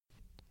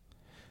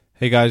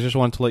Hey guys, just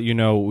wanted to let you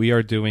know we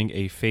are doing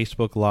a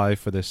Facebook Live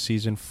for the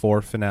Season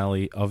 4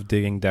 finale of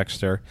Digging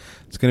Dexter.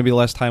 It's going to be the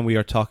last time we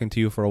are talking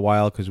to you for a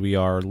while because we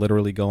are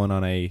literally going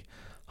on a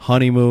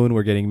honeymoon.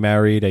 We're getting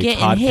married, a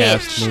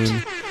podcast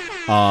moon.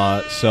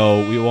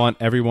 So we want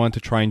everyone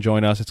to try and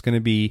join us. It's going to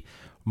be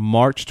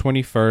March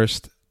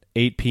 21st,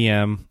 8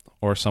 p.m.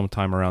 or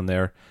sometime around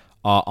there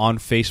on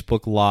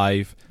Facebook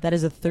Live. That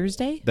is a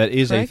Thursday? That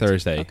is correct? A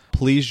Thursday. Okay.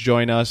 Please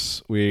join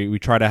us. We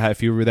try to have,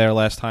 if you were there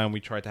last time, we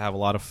tried to have a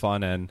lot of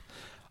fun, and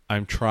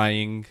I'm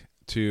trying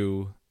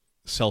to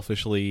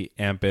selfishly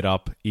amp it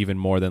up even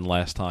more than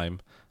last time.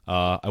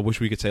 I wish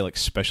we could say like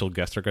special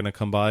guests are going to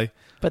come by.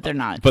 But they're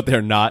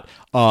not.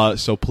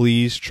 So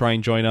please try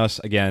and join us.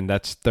 Again,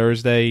 that's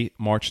Thursday,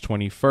 March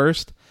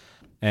 21st,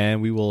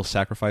 and we will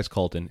sacrifice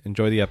Colton.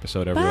 Enjoy the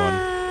episode, everyone.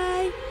 Bye.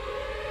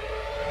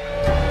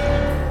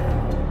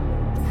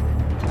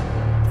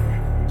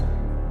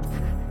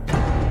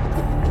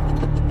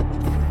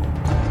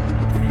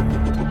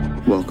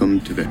 Welcome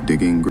to the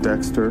Digging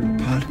Dexter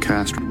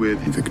podcast with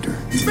Victor.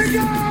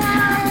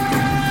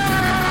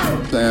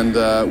 And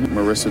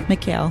Marissa.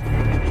 Mikhail.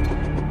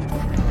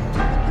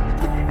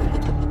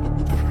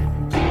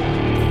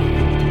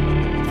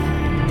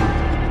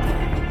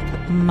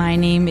 My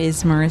name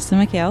is Marissa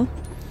Mikhail.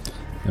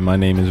 And my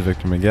name is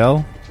Victor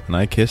Miguel, and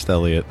I kissed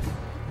Elliot.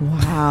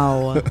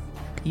 Wow.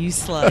 You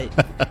slut.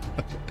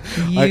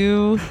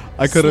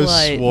 I could have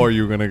swore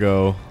you were going to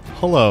go,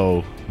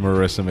 hello,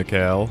 Marissa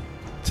Mikhail.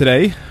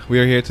 Today, we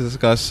are here to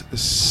discuss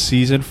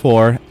Season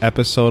 4,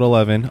 Episode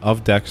 11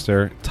 of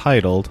Dexter,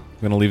 titled, I'm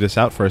going to leave this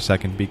out for a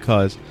second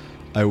because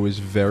I was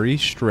very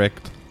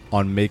strict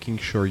on making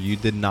sure you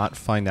did not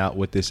find out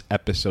what this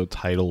episode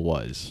title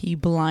was. He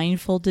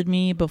blindfolded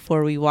me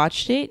before we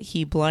watched it.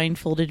 He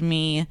blindfolded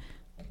me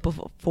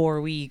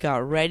before we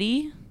got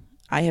ready.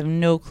 I have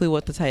no clue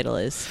what the title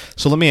is.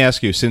 So let me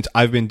ask you, since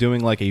I've been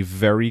doing like a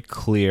very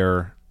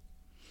clear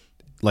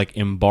like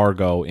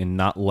embargo in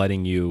not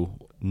letting you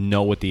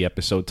know what the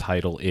episode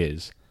title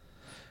is,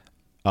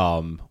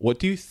 what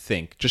do you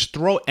think? Just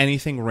throw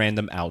anything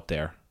random out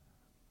there.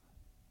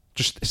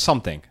 Just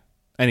something.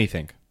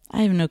 Anything.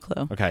 I have no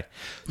clue. Okay.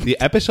 The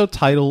episode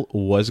title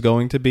was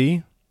going to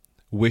be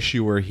Wish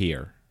You Were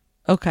Here.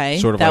 Okay.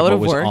 Sort of that like would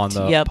what have was worked. on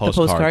the Yep, postcards.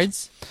 the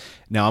postcards.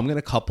 Now I'm going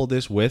to couple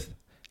this with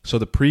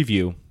the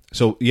preview.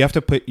 So you have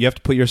to put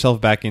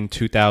yourself back in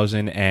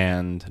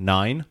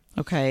 2009.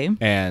 Okay.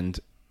 And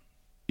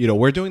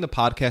we're doing the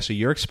podcast, so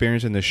you're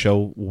experiencing the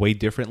show way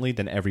differently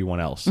than everyone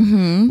else.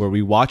 Mm-hmm. Where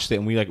we watched it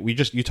and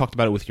you talked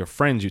about it with your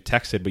friends, you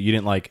texted, but you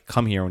didn't like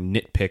come here and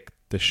nitpick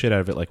the shit out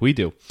of it like we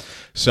do.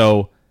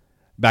 So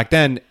back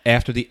then,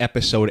 after the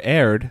episode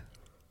aired,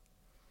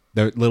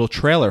 the little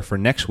trailer for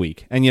next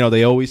week, and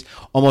they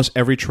almost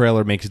every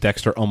trailer makes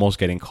Dexter almost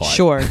getting caught.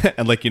 Sure.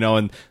 And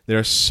and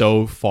they're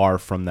so far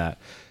from that.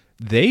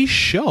 They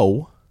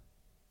show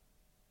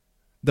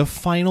the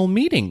final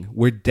meeting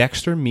where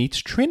Dexter meets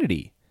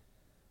Trinity.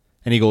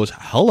 And he goes,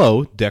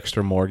 hello,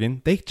 Dexter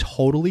Morgan. They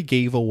totally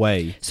gave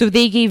away. So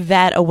they gave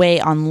that away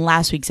on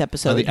last week's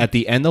episode. At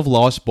the end of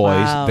Lost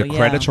Boys, wow, the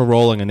credits are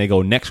rolling, and they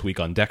go next week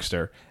on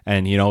Dexter.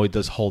 And, it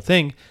does whole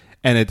thing.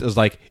 And it was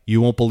like, you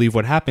won't believe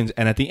what happens.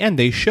 And at the end,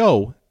 they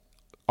show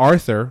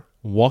Arthur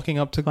walking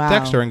up to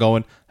Dexter and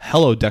going,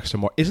 hello, Dexter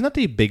Morgan. Isn't that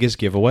the biggest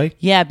giveaway?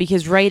 Yeah,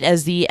 because right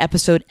as the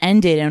episode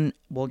ended, and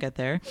we'll get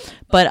there,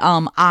 but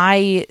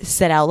I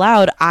said out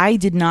loud, I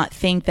did not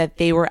think that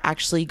they were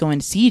actually going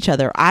to see each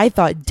other. I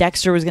thought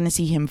Dexter was going to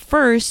see him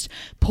first,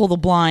 pull the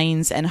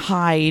blinds, and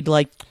hide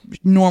like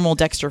normal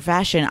Dexter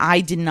fashion.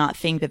 I did not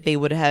think that they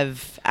would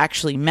have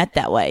actually met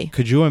that way.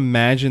 Could you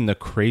imagine the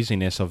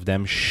craziness of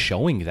them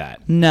showing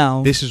that?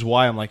 No. This is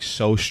why I'm like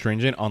so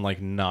stringent on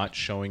like not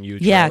showing you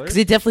trailers. Yeah, because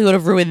it definitely would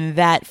have ruined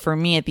that for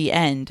me at the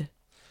end.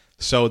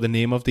 So the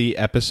name of the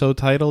episode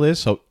title is,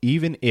 so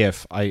even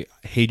if I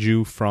hate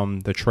you from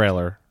the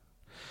trailer,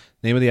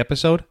 name of the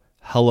episode,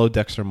 Hello,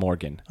 Dexter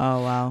Morgan.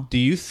 Oh, wow. Do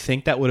you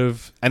think that would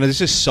have, I know this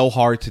is so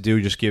hard to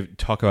do,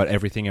 talk about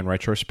everything in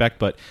retrospect,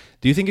 but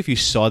do you think if you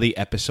saw the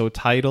episode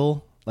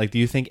title, like, do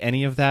you think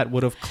any of that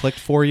would have clicked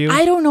for you?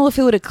 I don't know if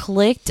it would have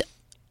clicked,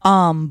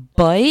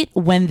 but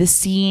when the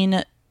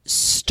scene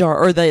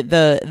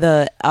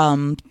the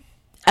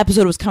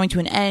episode was coming to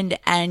an end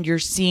and you're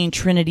seeing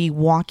Trinity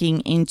walking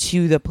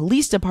into the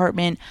police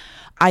department,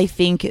 I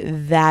think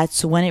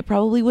that's when it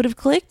probably would have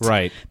clicked.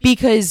 Right.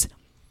 Because,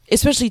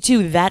 especially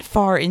too, that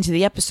far into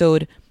the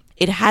episode,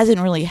 it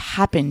hasn't really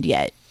happened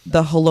yet.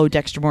 The hello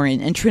Dexter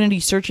Morgan, and Trinity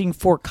searching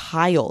for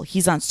Kyle.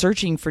 He's not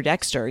searching for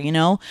Dexter,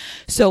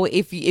 So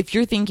if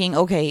you're thinking,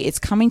 okay, it's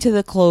coming to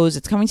the close,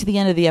 it's coming to the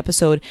end of the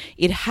episode,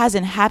 it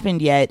hasn't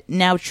happened yet.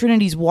 Now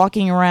Trinity's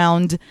walking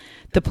around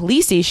the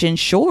police station.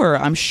 Sure,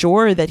 I'm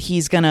sure that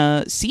he's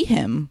gonna see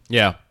him.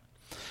 Yeah.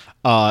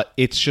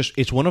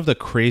 It's one of the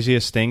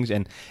craziest things,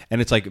 and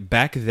it's like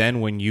back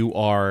then when you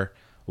are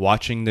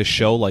watching the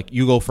show, like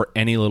you go for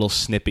any little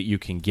snippet you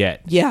can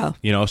get. Yeah.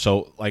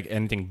 So like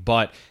anything,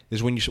 but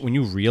is when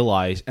you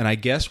realize, and I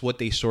guess what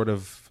they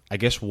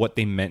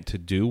meant to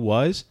do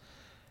was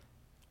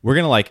we're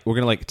gonna like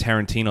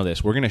Tarantino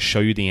this. We're gonna show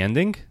you the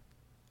ending,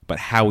 but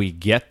how we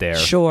get there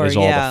Sure, is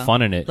all the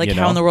fun in it. Like, you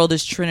how know? in the world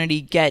does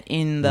Trinity get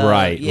in the...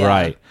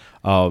 Right.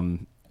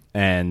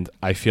 And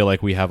I feel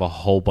like we have a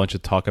whole bunch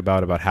of talk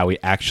about how he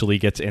actually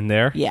gets in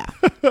there. Yeah.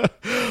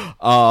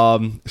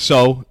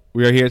 So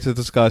we are here to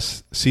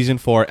discuss season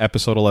 4,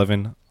 episode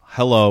 11.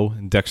 Hello,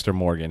 Dexter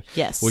Morgan.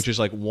 Yes. Which is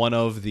like one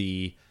of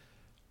the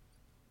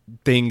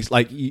things,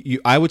 like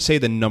I would say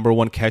the number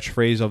one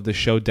catchphrase of the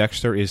show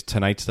Dexter is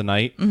 "Tonight's the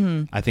night."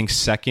 Mm-hmm. I think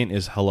second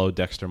is "Hello,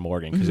 Dexter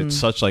Morgan," because it's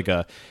such like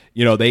a,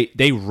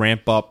 they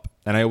ramp up,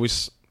 and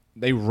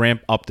they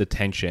ramp up the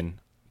tension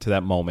to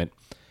that moment,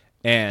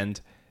 and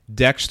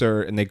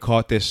Dexter, and they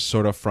caught this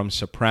sort of from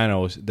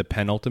Sopranos, the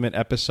penultimate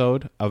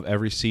episode of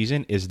every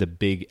season is the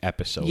big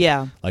episode.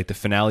 Yeah. Like the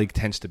finale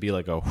tends to be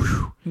like a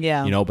whew,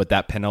 Yeah. but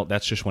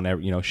that's just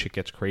whenever, shit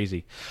gets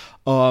crazy.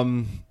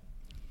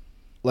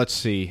 Let's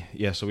see.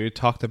 Yeah, so we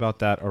talked about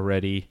that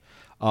already.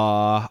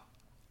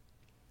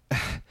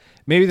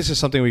 Maybe this is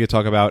something we could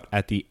talk about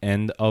at the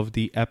end of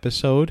the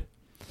episode.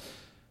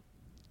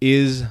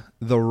 Is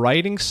the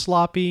writing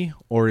sloppy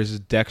or is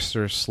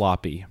Dexter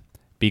sloppy?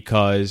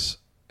 Because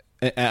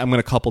I'm going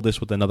to couple this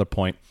with another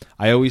point.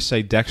 I always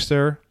say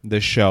Dexter, the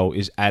show,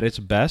 is at its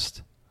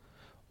best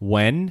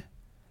when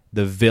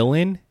the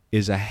villain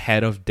is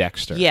ahead of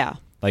Dexter. Yeah.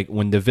 Like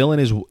when the villain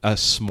is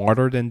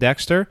smarter than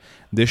Dexter,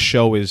 this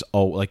show is,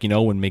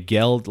 when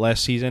Miguel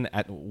last season,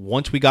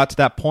 once we got to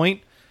that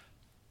point,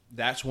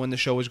 that's when the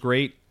show was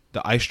great.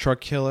 The ice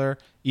truck killer,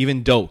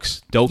 even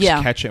Dokes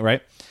catching,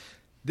 right?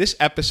 This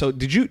episode,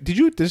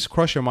 did this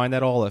cross your mind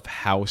at all of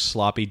how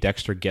sloppy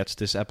Dexter gets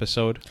this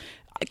episode?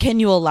 Can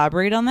you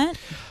elaborate on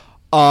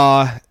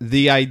that?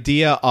 The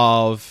idea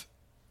of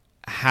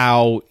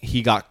how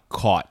he got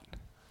caught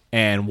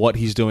and what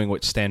he's doing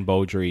with Stan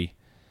Beaudry.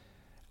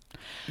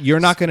 You're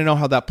not going to know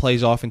how that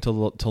plays off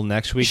until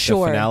next week,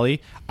 Sure. the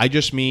finale. I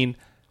just mean,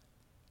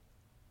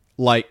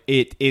 like,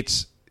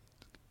 it's...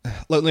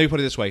 Let me put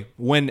it this way.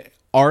 When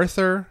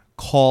Arthur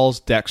calls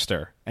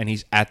Dexter and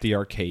he's at the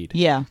arcade,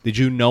 Yeah. did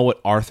you know what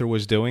Arthur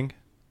was doing?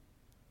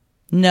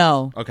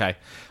 No. Okay.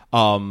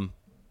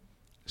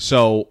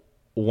 So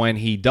when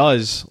he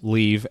does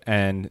leave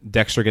and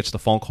Dexter gets the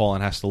phone call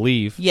and has to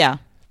leave, Yeah.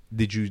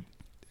 did you...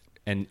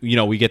 And,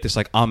 we get this,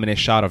 like, ominous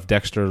shot of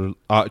Dexter,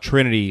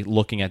 Trinity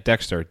looking at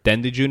Dexter.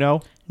 Then did you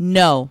know?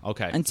 No.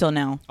 Okay. Until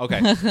now.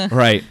 Okay.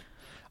 Right.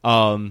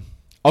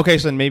 Okay,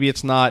 so then maybe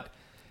it's not...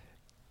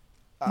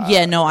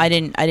 Yeah, no, I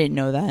didn't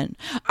know that.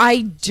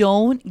 I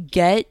don't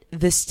get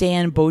the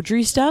Stan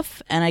Beaudry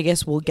stuff, and I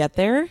guess we'll get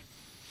there.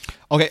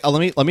 Okay,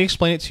 let me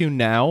explain it to you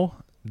now.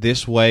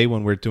 This way,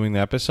 when we're doing the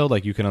episode,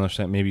 like, you can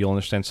understand. Maybe you'll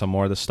understand some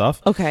more of the stuff.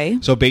 Okay.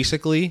 So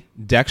basically,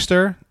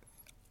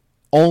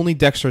 only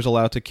Dexter is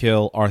allowed to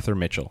kill Arthur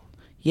Mitchell.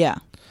 Yeah.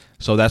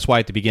 So that's why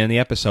at the beginning of the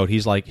episode,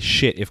 he's like,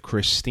 "Shit! If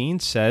Christine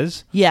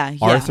says Yeah.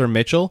 Arthur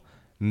Mitchell,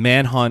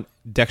 manhunt,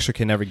 Dexter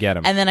can never get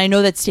him." And then I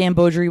know that Stan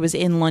Beaudry was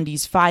in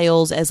Lundy's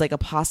files as like a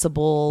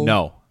possible...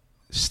 No,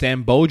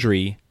 Stan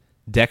Beaudry,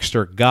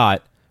 Dexter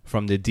got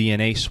from the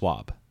DNA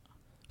swab.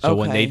 So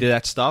when they Okay. did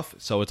that stuff,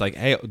 so it's like,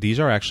 hey, these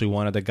are actually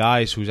one of the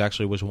guys who's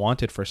actually was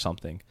wanted for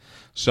something.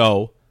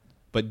 So,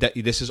 but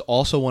this is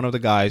also one of the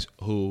guys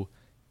who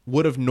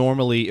would have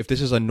normally, if this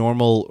is a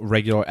normal,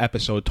 regular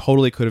episode,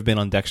 totally could have been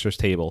on Dexter's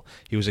table.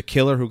 He was a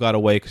killer who got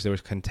away because there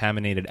was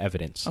contaminated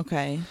evidence.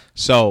 Okay.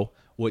 So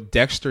what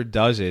Dexter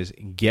does is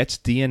gets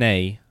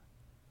DNA,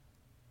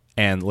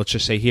 and let's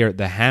just say here,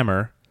 the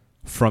hammer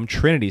from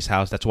Trinity's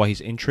house. That's why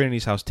he's in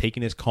Trinity's house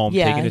taking his comb,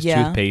 taking his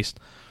toothpaste,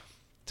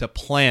 to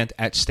plant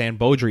at Stan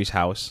Beaudry's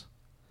house.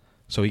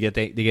 So they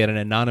get an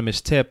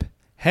anonymous tip.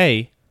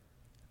 Hey,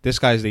 this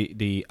guy's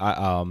the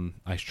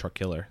ice truck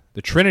killer,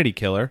 the Trinity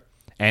killer,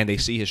 and they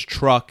see his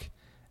truck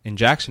in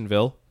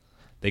Jacksonville.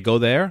 They go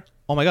there.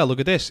 Oh my God! Look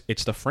at this!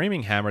 It's the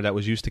framing hammer that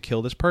was used to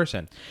kill this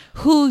person.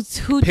 Who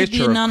did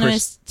the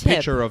anonymous tip?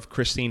 Picture of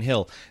Christine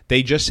Hill.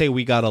 They just say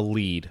we got a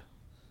lead.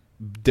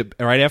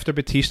 Right after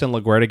Batista and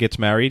LaGuerta gets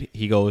married,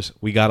 he goes,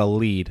 "We got a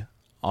lead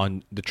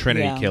on the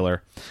Trinity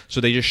killer." So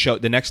they just show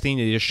the next thing.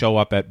 They just show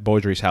up at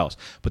Beaudry's house,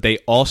 but they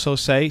also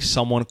say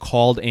someone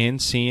called in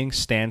seeing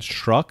Stan's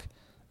truck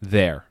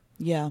there.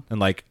 Yeah. And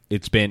like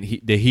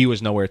he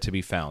was nowhere to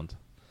be found.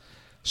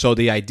 So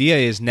the idea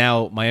is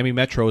now Miami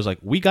Metro is like,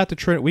 we got the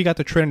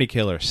Trinity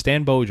killer,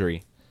 Stan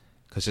Beaudry,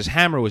 because his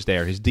hammer was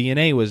there, his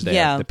DNA was there,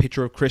 Yeah. the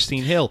picture of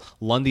Christine Hill,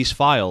 Lundy's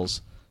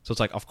files. So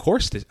it's like, of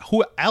course,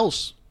 who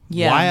else?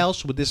 Yeah. Why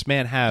else would this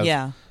man have?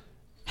 Yeah.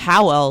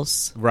 How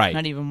else? Right.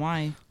 Not even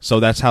why. So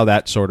that's how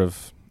that sort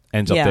of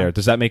ends up Yeah. there.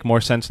 Does that make more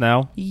sense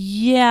now?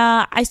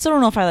 Yeah. I still don't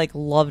know if I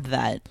loved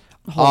that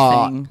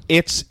whole thing.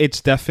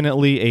 It's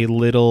definitely a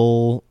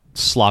little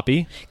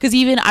sloppy. Because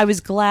even I was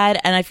glad,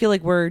 and I feel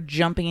like we're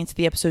jumping into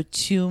the episode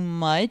too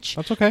much.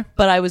 That's okay.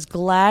 But I was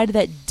glad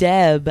that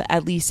Deb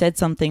at least said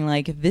something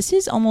like, this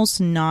is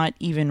almost not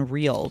even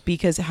real.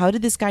 Because how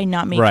did this guy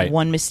not make Right.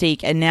 one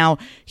mistake? And now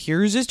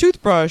here's his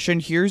toothbrush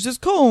and here's his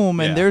comb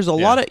and Yeah, there's a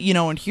yeah. lot of,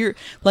 and here,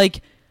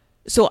 like,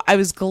 so I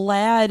was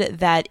glad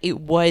that it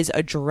was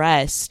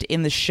addressed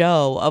in the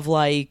show of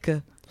like,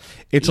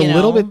 It's a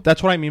little bit.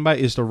 That's what I mean by,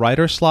 is the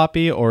writer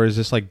sloppy, or is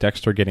this like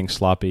Dexter getting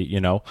sloppy?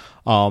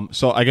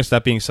 So I guess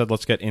that being said,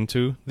 let's get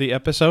into the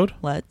episode.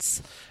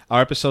 Let's.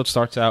 Our episode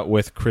starts out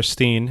with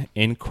Christine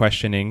in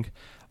questioning.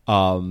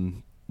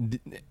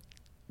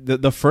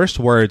 The first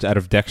words out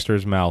of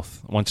Dexter's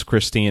mouth, once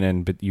Christine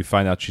and you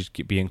find out she's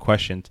being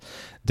questioned,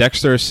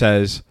 Dexter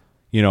says,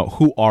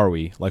 who are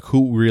we? Like,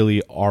 who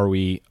really are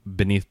we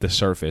beneath the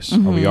surface?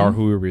 Mm-hmm. Are we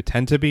who we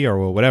pretend to be,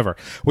 or whatever?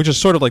 Which is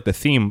sort of like the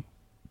theme,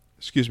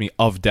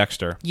 of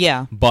Dexter.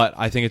 Yeah. But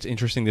I think it's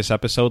interesting this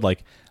episode,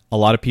 like, a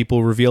lot of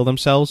people reveal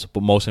themselves,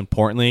 but most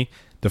importantly,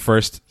 the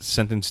first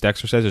sentence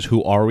Dexter says is,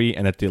 who are we?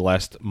 And at the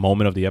last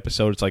moment of the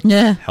episode, it's like,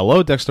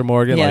 hello, Dexter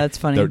Morgan. Yeah, like, that's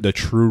funny. The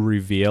true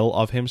reveal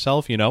of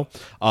himself,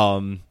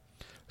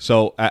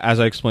 So, as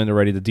I explained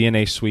already, the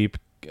DNA sweep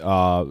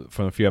from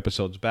a few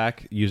episodes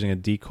back, using a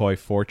decoy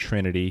for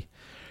Trinity.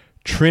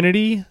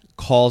 Trinity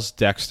calls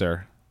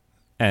Dexter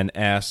and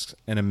asks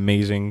an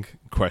amazing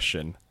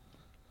question.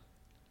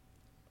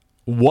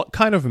 What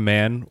kind of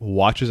man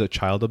watches a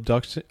child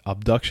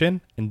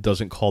abduction and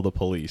doesn't call the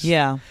police?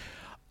 Yeah.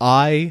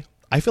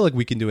 I feel like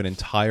we can do an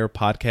entire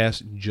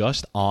podcast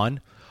just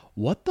on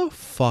what the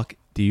fuck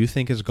do you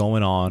think is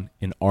going on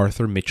in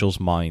Arthur Mitchell's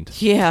mind?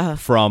 Yeah.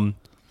 From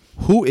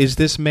who is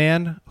this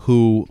man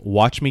who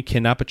watched me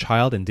kidnap a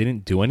child and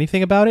didn't do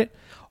anything about it?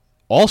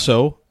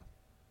 Also,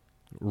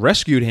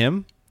 rescued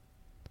him.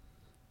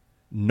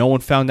 No one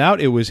found out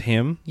it was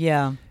him.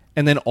 Yeah.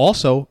 And then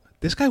also,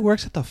 this guy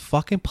works at the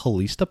fucking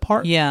police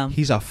department. Yeah.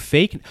 He's a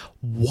fake.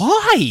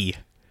 Why?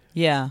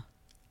 Yeah.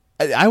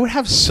 I would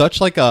have such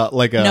like a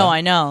No,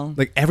 I know.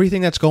 like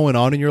everything that's going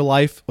on in your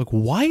life. Like,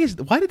 why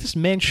did this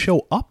man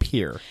show up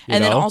here?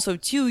 And then also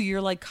too,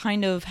 you're like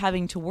kind of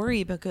having to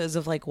worry because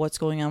of like what's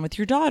going on with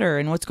your daughter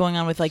and what's going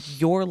on with like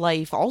your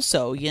life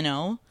also,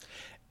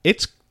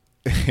 It's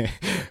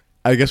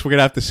I guess we're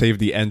gonna have to save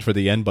the end for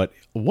the end, but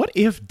what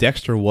if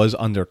Dexter was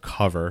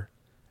undercover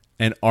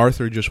and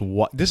Arthur just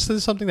this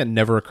is something that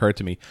never occurred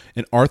to me,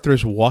 and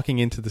Arthur's walking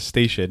into the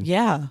station.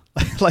 Yeah.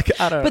 Like,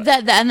 I don't know.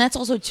 But and that's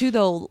also too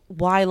though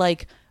why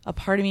like a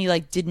part of me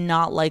like did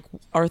not like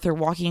Arthur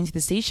walking into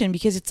the station,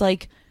 because it's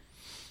like,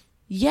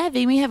 yeah,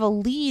 they may have a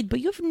lead, but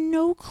you have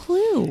no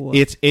clue.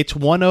 It's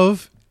one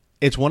of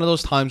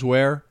those times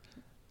where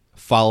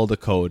follow the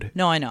code.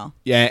 No, I know.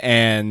 Yeah,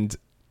 and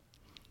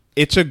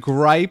it's a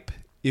gripe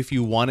if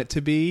you want it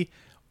to be,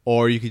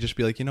 or you could just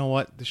be like, you know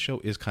what, this show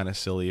is kind of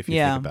silly if you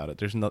think about it.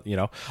 There's no,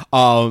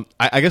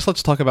 I guess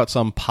let's talk about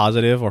some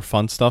positive or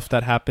fun stuff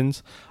that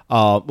happens.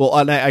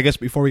 And I guess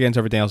before we get into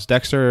everything else,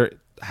 Dexter,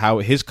 how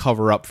his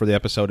cover up for the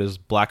episode is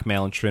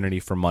blackmailing Trinity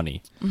for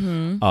money.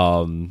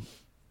 Mm-hmm.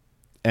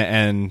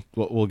 And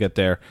we'll get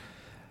there.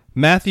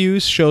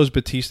 Matthews shows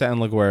Batista and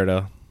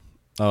LaGuardia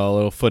a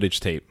little footage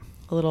tape.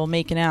 A little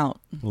making out.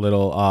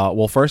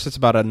 Well, first it's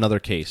about another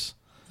case.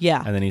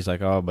 Yeah. And then he's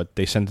like, oh, but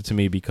they sent it to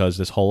me because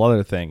this whole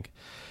other thing.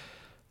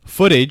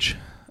 Footage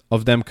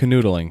of them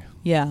canoodling.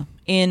 Yeah.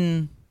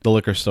 In the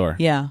liquor store.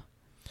 Yeah.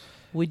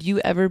 Would you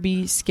ever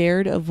be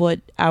scared of what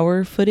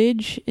our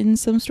footage in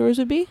some stores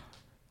would be?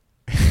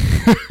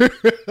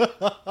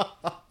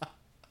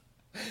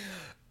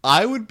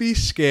 I would be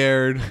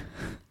scared.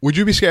 Would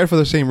you be scared for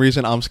the same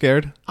reason I'm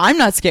scared? I'm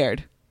not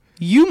scared.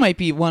 You might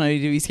be wanting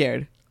to be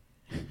scared.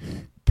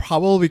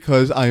 Probably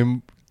because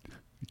I'm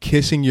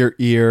kissing your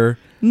ear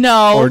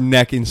or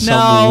neck in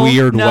some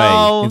weird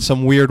way. In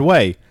some weird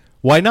way.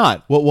 Why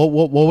not? What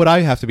would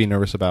I have to be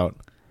nervous about?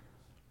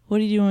 What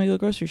do you do when we go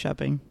grocery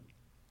shopping?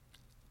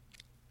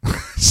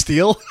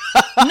 Steal?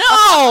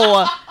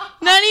 No!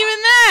 Not even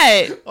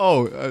that!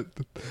 Oh,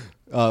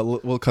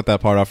 we'll cut that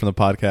part off from the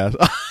podcast.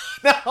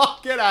 No,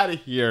 get out of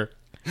here.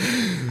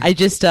 I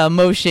just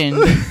motioned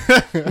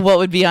what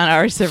would be on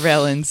our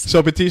surveillance.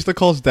 So Batista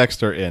calls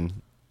Dexter in.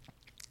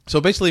 So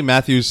basically,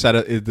 Matthews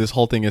this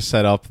whole thing is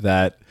set up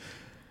that,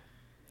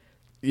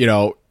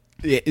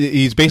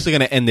 he's basically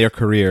going to end their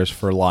careers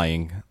for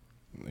lying.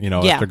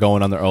 After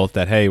going on their oath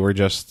that, hey, we're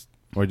just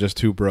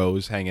two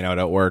bros hanging out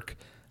at work,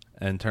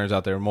 and turns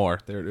out they're more.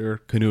 They're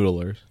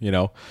canoodlers.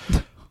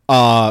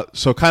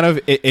 So kind of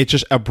it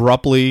just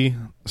abruptly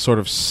sort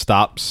of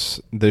stops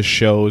the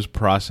show's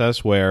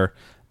process where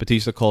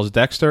Batista calls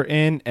Dexter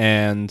in,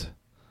 and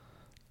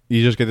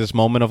you just get this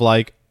moment of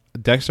like,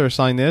 Dexter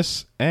signed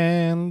this,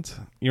 and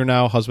you're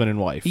now husband and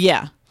wife.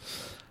 Yeah.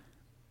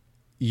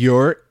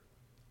 Your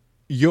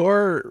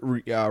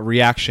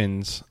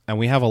reactions, and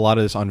we have a lot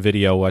of this on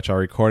video, which I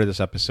recorded this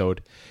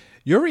episode.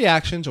 Your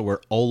reactions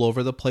were all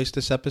over the place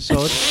this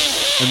episode,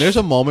 and there's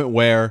a moment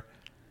where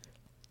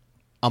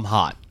I'm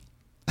hot.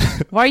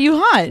 Why are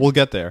you hot? We'll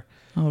get there.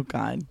 Oh,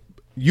 God.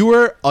 You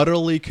were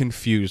utterly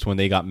confused when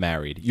they got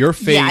married. Your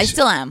face, yeah, I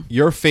still am.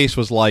 Your face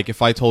was like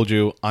if I told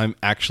you I'm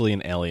actually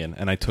an alien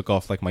and I took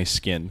off like my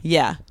skin.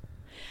 Yeah.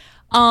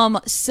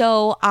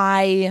 So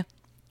I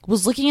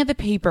was looking at the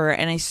paper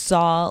and I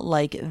saw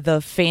like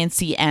the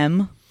fancy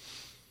M.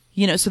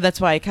 So that's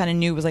why I kind of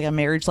knew it was like a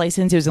marriage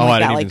license. It was in, like, I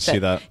didn't that, even like see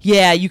that.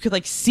 Yeah, you could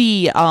like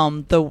see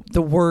the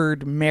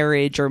word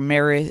marriage or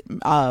marriage,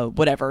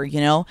 whatever,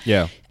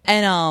 Yeah.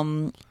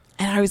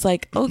 And I was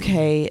like,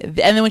 okay. And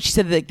then when she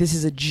said like this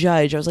is a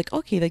judge, I was like,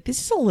 okay, like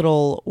this is a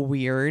little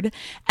weird.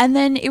 And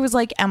then it was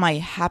like, am I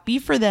happy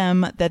for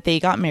them that they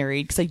got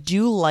married? Because I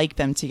do like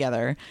them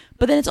together.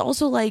 But then it's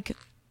also like,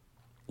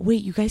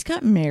 wait, you guys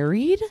got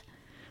married?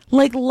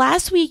 Like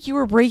last week you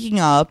were breaking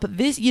up.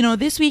 This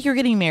week you're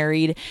getting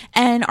married.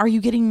 And are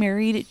you getting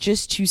married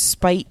just to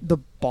spite the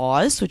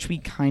boss, which we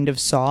kind of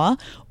saw?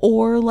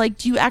 Or like,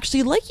 do you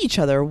actually like each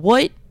other?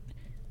 What?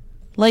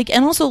 Like,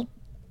 and also,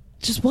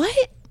 just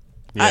what?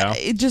 Yeah.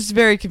 Just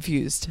very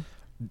confused.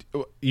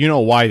 You know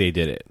why they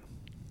did it?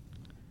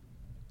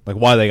 Like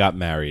why they got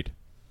married?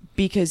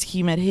 Because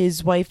he met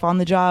his wife on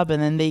the job,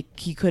 and then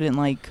he couldn't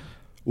like.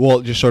 Well,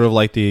 just sort of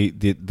like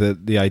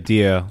the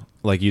idea,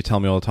 like you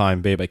tell me all the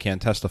time, babe, I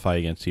can't testify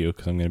against you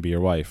because I'm going to be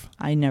your wife.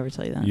 I never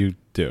tell you that. You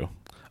do.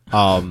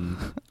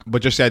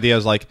 But just the idea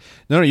is like,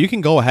 no, you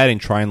can go ahead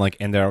and try and like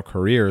end our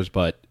careers,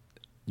 but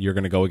you're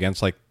going to go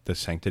against like the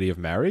sanctity of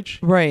marriage,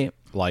 right?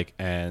 Like,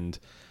 and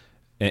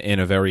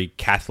in a very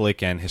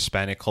Catholic and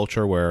Hispanic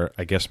culture where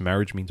I guess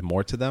marriage means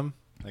more to them.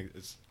 Like,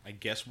 I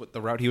guess what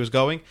the route he was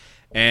going.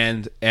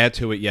 And add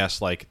to it,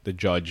 yes, like the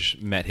judge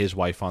met his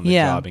wife on the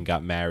job and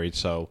got married.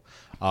 So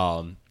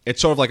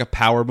it's sort of like a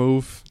power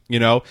move, you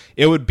know?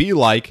 It would be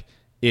like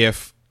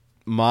if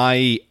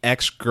my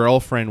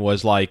ex-girlfriend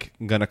was like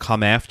going to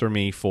come after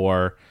me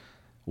for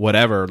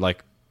whatever,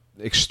 like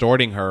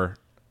extorting her,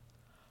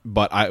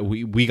 but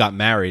we got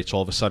married, so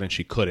all of a sudden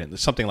she couldn't.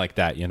 Something like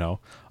that, you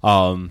know?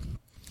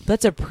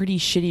 That's a pretty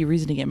shitty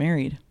reason to get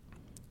married.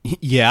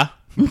 Yeah,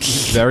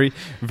 very,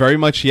 very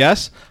much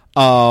yes.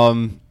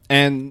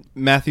 And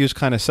Matthews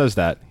kind of says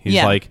that.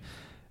 He's like,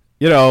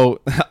 you know,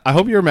 I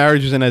hope your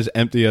marriage isn't as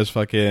empty as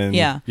fucking,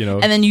 you know.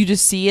 And then you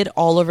just see it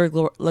all over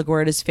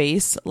LaGuardia's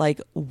face. Like,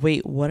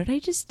 wait, what did I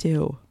just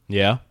do?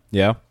 Yeah.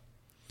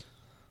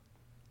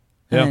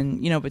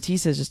 And, you know,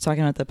 Batista's just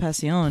talking about the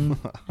Pasión,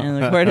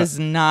 and LaGuardia's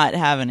not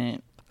having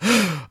it.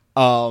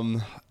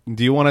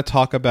 Do you want to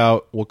talk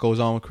about what goes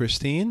on with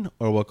Christine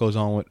or what goes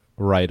on with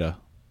Rita?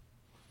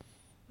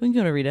 We can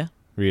go to Rita.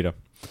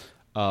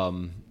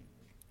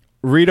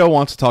 Rita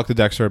wants to talk to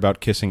Dexter about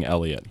kissing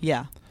Elliot.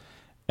 Yeah.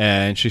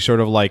 And she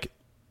sort of like,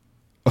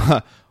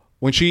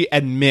 when she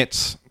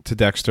admits to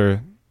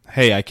Dexter,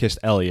 hey, I kissed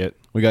Elliot,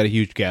 we got a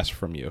huge gasp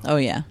from you. Oh,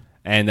 yeah.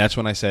 And that's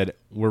when I said,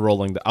 we're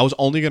rolling. I was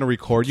only going to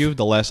record you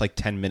the last like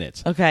 10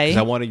 minutes. Okay. Because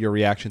I wanted your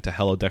reaction to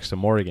Hello, Dexter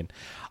Morgan.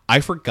 I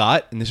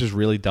forgot, and this is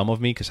really dumb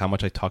of me because how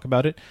much I talk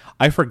about it.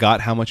 I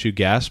forgot how much you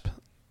gasp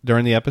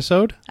during the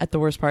episode. At the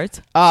worst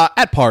parts?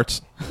 At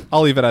parts.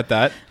 I'll leave it at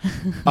that.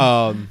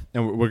 And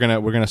we're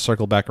gonna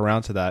circle back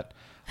around to that.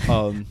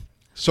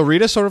 So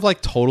Rita's sort of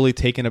like totally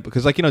taking it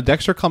because like, you know,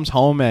 Dexter comes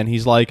home and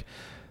he's like,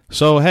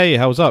 so hey,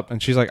 how's up?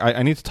 And she's like,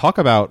 I need to talk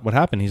about what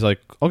happened. He's like,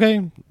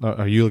 okay,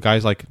 are you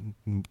guys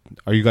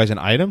an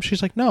item?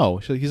 She's like, no.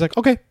 He's like,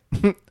 okay.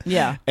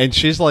 Yeah. And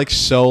she's like,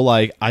 so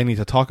like, I need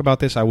to talk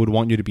about this. I would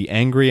want you to be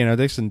angry.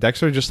 And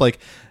Dexter just like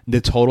the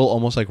total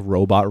almost like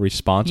robot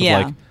response of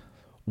like,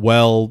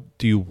 well,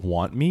 do you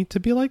want me to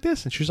be like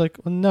this? And she's like,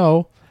 well,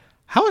 no.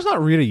 How is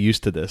not Rita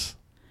used to this?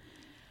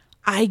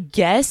 I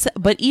guess,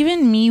 but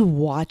even me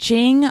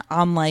watching,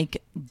 I'm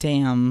like,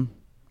 damn.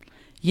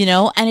 You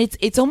know, and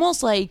it's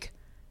almost like,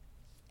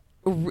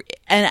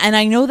 and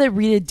I know that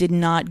Rita did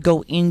not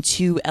go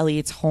into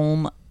Elliot's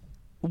home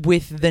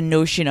with the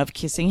notion of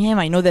kissing him.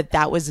 I know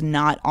that was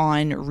not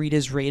on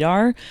Rita's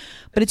radar,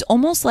 but it's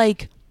almost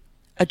like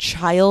a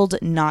child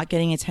not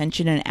getting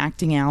attention and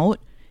acting out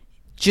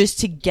just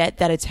to get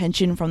that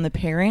attention from the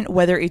parent,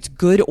 whether it's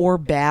good or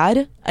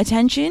bad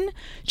attention,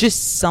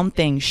 just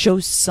something, show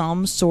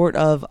some sort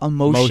of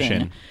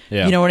emotion.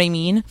 Yeah. You know what I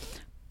mean?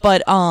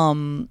 But,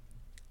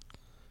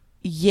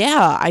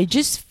 yeah, I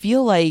just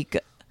feel like,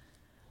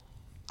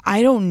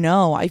 I don't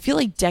know. I feel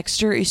like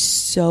Dexter is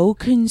so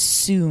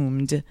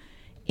consumed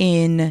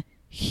in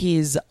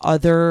his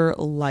other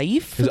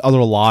life. His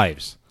other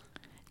lives.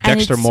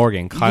 Dexter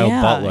Morgan, Kyle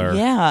Butler.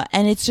 Yeah,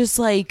 and it's just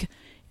like,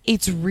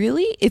 it's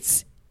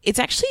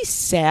actually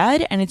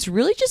sad, and it's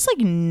really just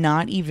like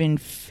not even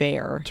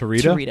fair to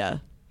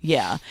Rita.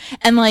 Yeah.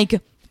 And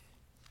like,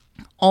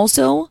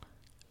 also,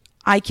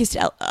 I have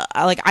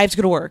to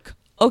go to work.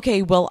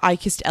 Okay, well, I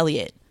kissed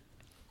Elliot.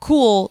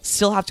 Cool,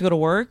 still have to go to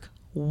work?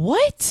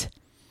 What?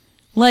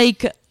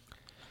 Like,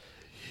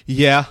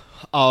 yeah.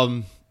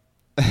 and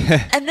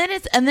then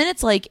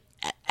it's like,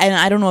 and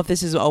I don't know if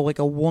this is like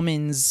a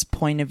woman's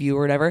point of view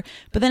or whatever,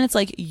 but then it's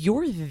like,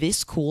 you're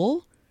this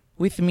cool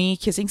with me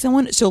kissing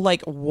someone, so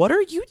like, what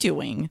are you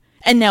doing?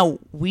 And now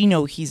we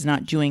know he's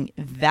not doing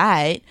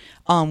that.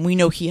 We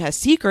know he has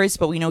secrets,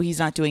 but we know he's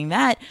not doing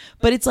that.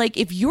 But it's like,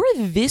 if you're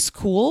this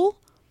cool,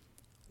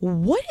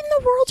 what in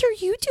the world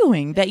are you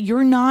doing that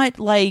you're not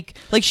like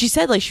she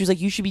said, like, she was like,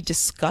 you should be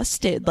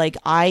disgusted. Like,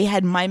 I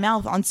had my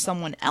mouth on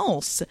someone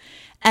else.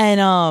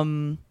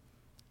 And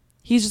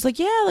he's just like,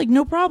 yeah, like,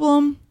 no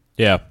problem.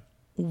 Yeah.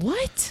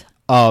 What?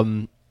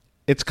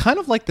 It's kind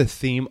of like the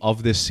theme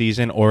of this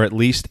season, or at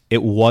least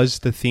it was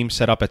the theme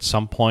set up at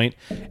some point,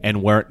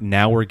 and where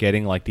now we're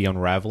getting like the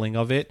unraveling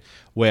of it,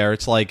 where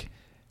it's like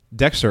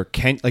Dexter,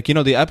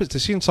 the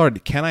season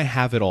started, can I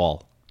have it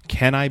all?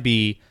 Can I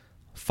be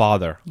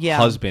father,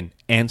 husband,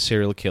 and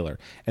serial killer?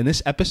 And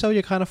this episode,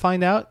 you kind of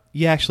find out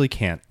you actually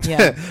can't.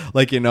 Yeah.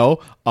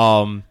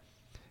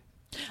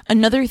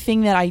 Another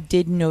thing that I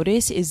did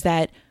notice is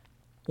that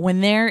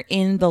when they're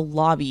in the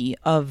lobby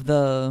of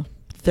the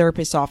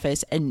therapist's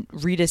office and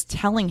Rita's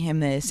telling him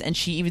this, and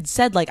she even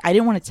said, like, I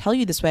didn't want to tell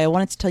you this way. I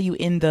wanted to tell you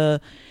in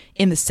the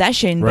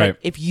session, right.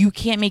 But if you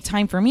can't make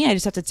time for me, I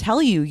just have to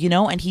tell you,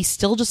 and he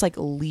still just like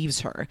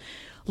leaves her.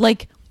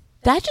 Like,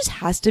 that just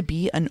has to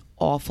be an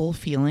awful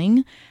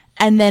feeling.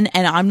 And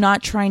I'm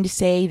not trying to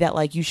say that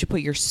like you should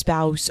put your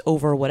spouse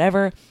over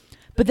whatever,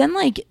 but then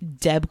like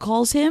Deb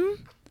calls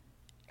him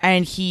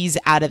and he's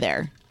out of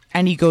there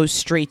and he goes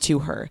straight to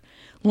her.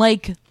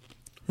 Like,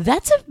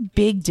 that's a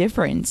big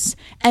difference.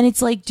 And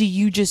it's like, do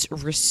you just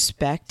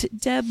respect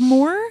Deb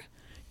more?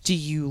 Do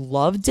you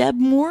love Deb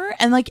more?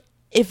 And like,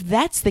 if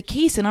that's the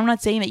case, and I'm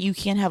not saying that you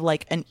can't have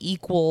like an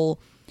equal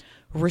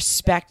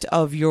respect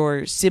of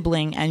your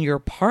sibling and your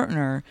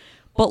partner,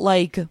 but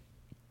like, you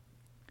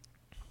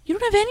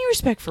don't have any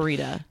respect for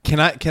Rita. Can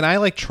I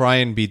like try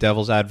and be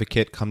devil's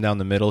advocate, come down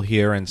the middle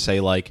here and say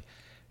like,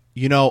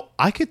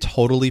 I could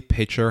totally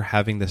picture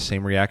having the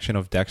same reaction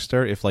of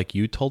Dexter if like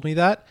you told me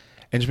that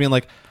and just being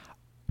like,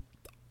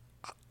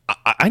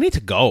 I need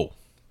to go.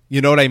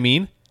 You know what I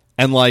mean?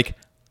 And like,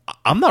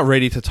 I'm not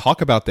ready to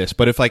talk about this.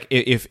 But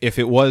if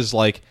it was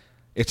like,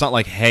 it's not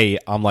like, hey,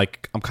 I'm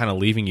kind of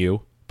leaving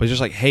you. But it's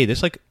just like, hey,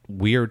 this like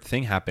weird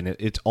thing happened.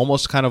 It's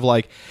almost kind of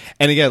like,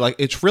 and again, like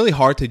it's really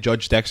hard to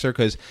judge Dexter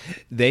because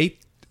they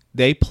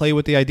play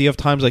with the idea of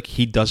times like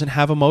he doesn't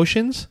have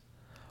emotions,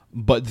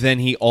 but then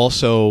he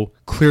also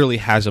clearly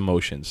has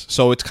emotions.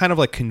 So it's kind of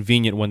like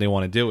convenient when they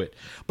want to do it.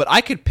 But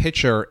I could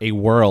picture a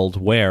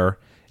world where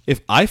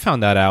if I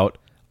found that out,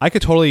 I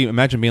could totally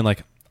imagine being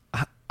like,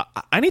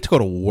 I need to go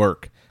to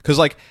work. Because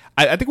like,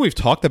 I think we've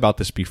talked about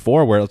this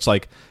before where it's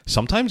like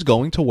sometimes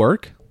going to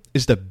work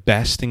is the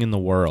best thing in the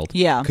world.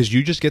 Yeah. Because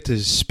you just get to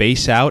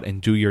space out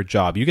and do your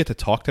job. You get to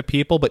talk to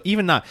people, but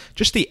even not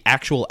just the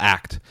actual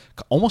act.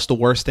 Almost the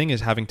worst thing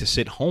is having to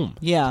sit home.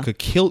 Yeah. Could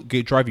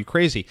drive you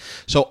crazy.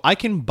 So I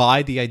can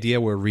buy the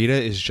idea where Rita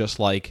is just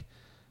like,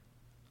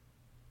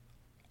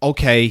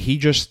 okay, he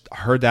just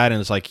heard that and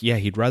it's like, yeah,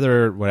 he'd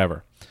rather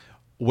whatever.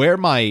 Where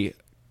my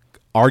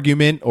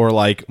argument or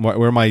like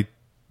where my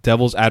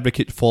devil's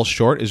advocate falls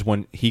short is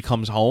when he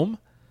comes home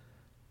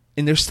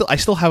and I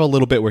still have a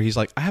little bit where he's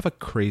like, I have a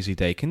crazy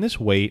day. Can this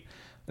wait?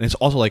 And it's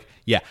also like,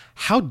 yeah,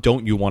 how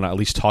don't you want to at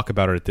least talk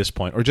about it at this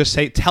point? Or just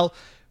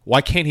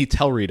why can't he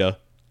tell Rita,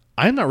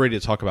 I'm not ready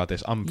to talk about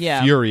this. I'm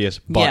furious,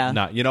 but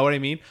not. You know what I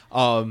mean?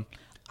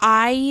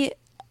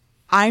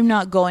 I'm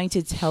not going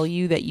to tell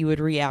you that you would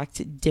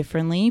react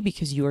differently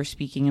because you are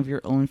speaking of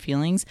your own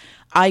feelings.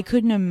 I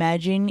couldn't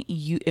imagine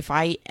if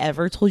I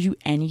ever told you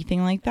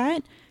anything like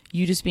that,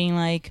 you just being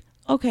like,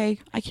 okay,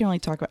 I can't really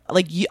talk about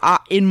like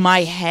in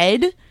my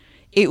head,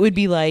 it would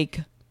be like,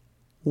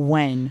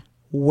 when,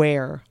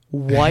 where,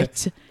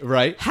 what,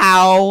 right?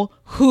 How,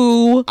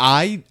 who?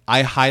 I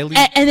highly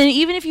and then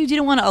even if you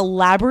didn't want to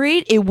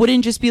elaborate, it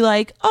wouldn't just be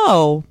like,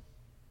 oh,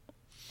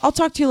 I'll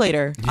talk to you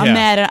later. Yeah. I'm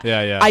mad.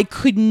 Yeah. I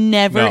could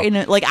never,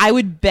 I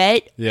would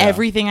bet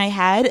everything I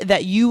had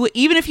that you,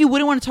 even if you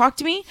wouldn't want to talk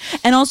to me,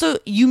 and also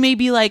you may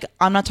be like,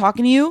 I'm not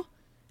talking to you,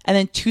 and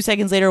then 2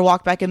 seconds later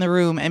walk back in the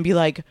room and be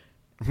like,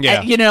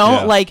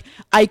 like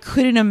I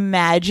couldn't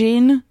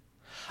imagine.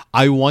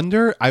 I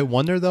wonder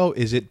though,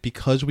 is it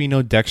because we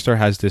know Dexter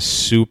has this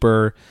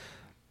super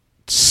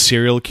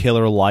serial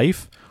killer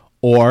life,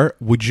 or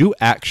would you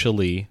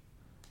actually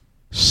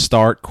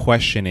start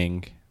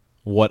questioning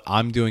what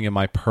I'm doing in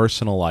my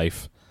personal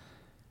life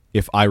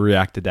if I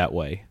reacted that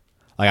way?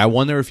 Like, I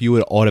wonder if you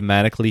would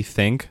automatically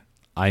think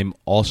I'm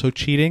also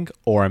cheating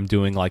or I'm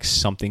doing like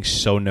something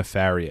so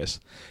nefarious.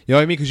 You know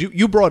what I mean? Because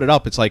you brought it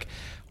up. It's like,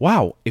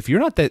 wow, if you're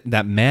not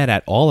that mad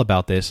at all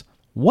about this,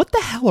 what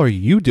the hell are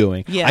you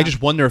doing? Yeah. I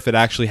just wonder if it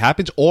actually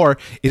happens, or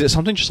is it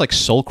something just like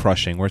soul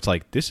crushing where it's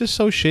like, this is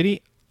so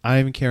shitty, I don't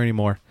even care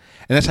anymore.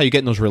 And that's how you get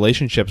in those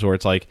relationships where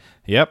it's like,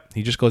 yep,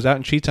 he just goes out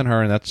and cheats on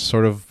her, and that's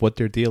sort of what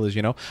their deal is,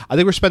 you know? I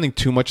think we're spending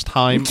too much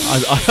time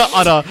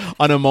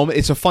on a moment.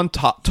 It's a fun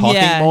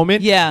talking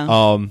moment.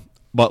 Yeah.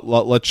 But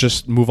let's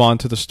just move on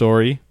to the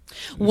story.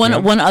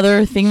 One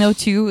other thing though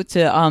too,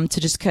 to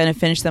just kind of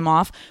finish them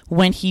off,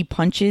 when he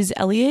punches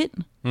Elliot,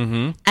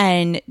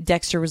 and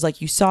Dexter was like,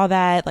 you saw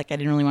that, like I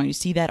didn't really want you to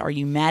see that, are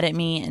you mad at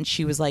me? And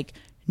she was like,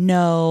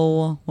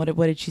 no.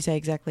 What did she say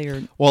exactly?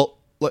 Or well,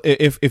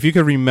 if you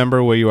could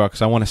remember where you are,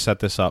 because I want to set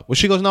this up. Well,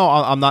 she goes, no,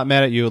 I'm not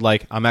mad at you,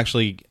 like I'm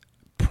actually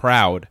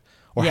proud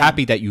or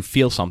happy that you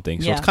feel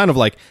something. So it's kind of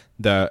like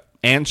the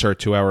answer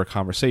to our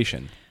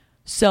conversation.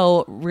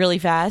 So really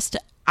fast,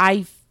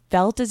 I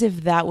felt as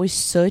if that was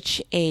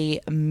such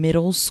a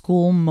middle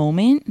school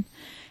moment.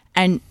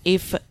 And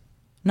if,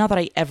 not that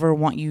I ever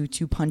want you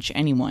to punch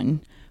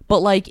anyone, but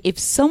like if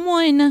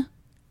someone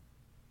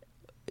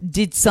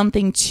did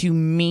something to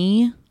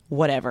me,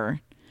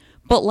 whatever,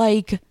 but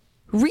like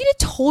Rita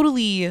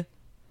totally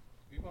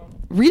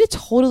Rita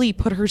totally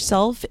put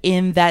herself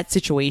in that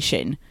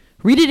situation.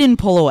 Rita didn't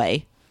pull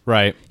away.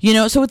 Right. You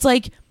know, so it's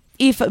like,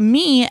 if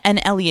me and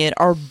Elliot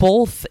are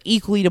both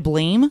equally to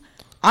blame,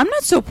 I'm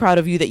not so proud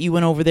of you that you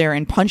went over there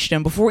and punched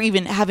him before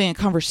even having a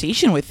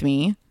conversation with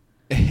me.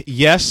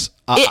 Yes.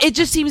 It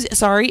just seems,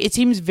 it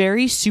seems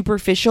very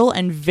superficial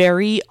and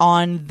very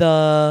on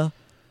the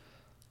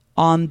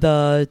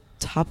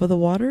top of the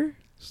water.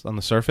 On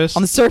the surface?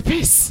 On the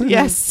surface,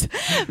 yes.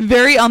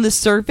 Very on the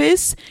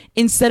surface.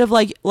 Instead of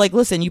like,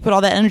 listen, you put all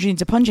that energy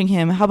into punching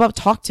him. How about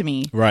talk to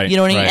me? Right. You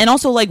know what I mean? And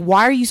also, like,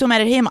 why are you so mad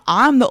at him?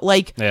 I'm the,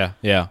 like,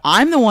 yeah.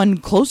 I'm the one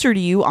closer to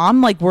you.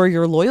 I'm like where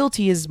your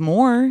loyalty is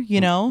more,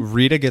 you know?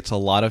 Rita gets a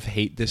lot of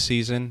hate this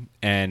season,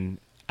 and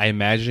I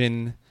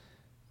imagine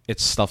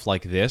it's stuff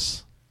like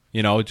this.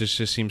 You know, it just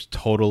seems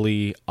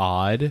totally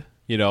odd,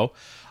 you know?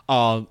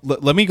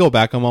 Let me go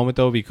back a moment,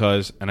 though,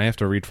 because, and I have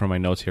to read from my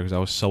notes here because I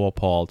was so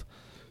appalled.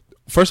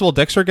 First of all,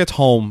 Dexter gets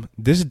home.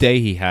 This day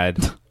he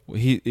had,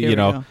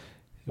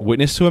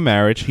 witness to a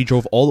marriage. He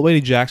drove all the way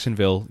to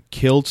Jacksonville,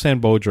 killed San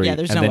Beaudry, Yeah,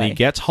 there's and no then way. he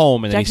gets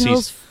home and then he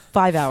Jacksonville's sees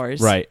 5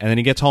 hours. right, and then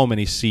he gets home and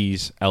he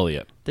sees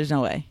Elliot. There's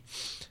no way.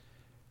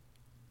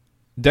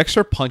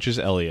 Dexter punches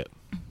Elliot,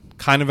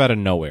 kind of out of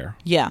nowhere.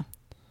 Yeah.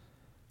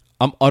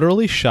 I'm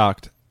utterly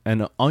shocked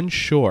and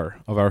unsure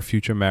of our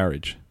future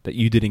marriage that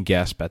you didn't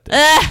gasp at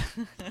this.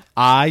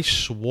 I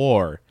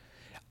swore.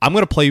 I'm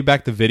going to play you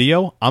back the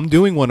video. I'm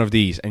doing one of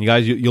these. And you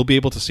guys, you'll be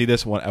able to see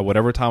this at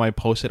whatever time I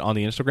post it on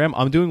the Instagram.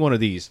 I'm doing one of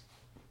these.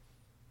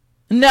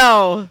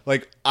 No.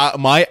 Like,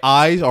 my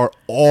eyes are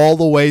all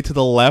the way to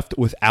the left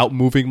without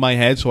moving my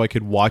head so I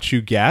could watch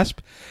you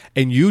gasp.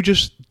 And you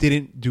just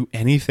didn't do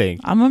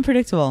anything. I'm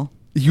unpredictable.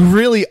 You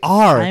really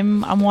are.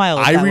 I'm wild.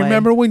 I that way.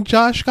 remember when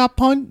Josh got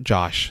punched.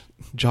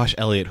 Josh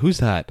Elliott. Who's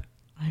that?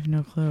 I have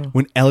no clue.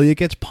 When Elliot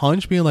gets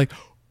punched, being like,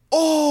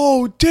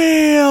 oh,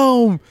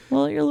 damn.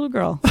 Well, you're a little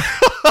girl.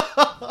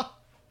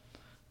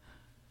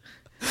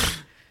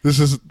 This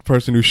is the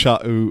person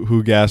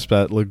who gasped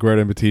at LaGuerta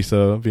and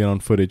Batista being on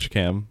footage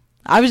cam.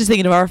 I was just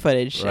thinking of our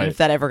footage, Right. if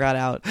that ever got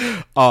out.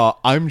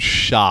 I'm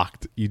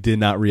shocked you did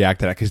not react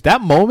to that. Because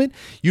that moment,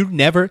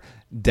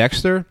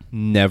 Dexter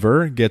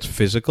never gets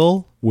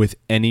physical with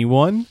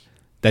anyone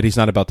that he's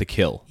not about to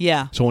kill.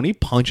 Yeah. So when he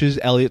punches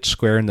Elliot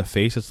square in the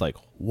face, it's like,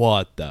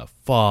 what the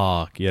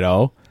fuck, you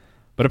know?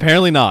 But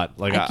apparently not.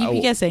 Like, I keep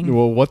you guessing.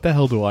 Well, what the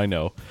hell do I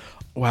know?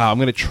 Wow, I'm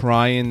going to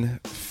try and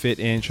fit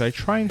in. Should I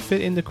try and fit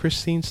in the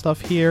Christine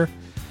stuff here?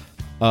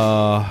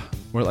 We're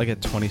like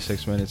at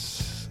 26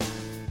 minutes.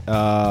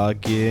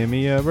 Give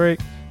me a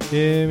break.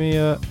 Give me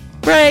a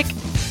Break.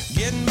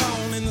 Getting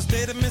born in the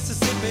state of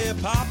Mississippi.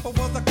 Papa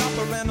was a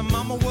copper and the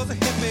mama was a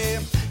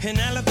hippie. In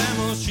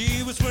Alabama,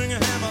 she was swinging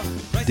a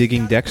hammer.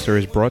 Digging Dexter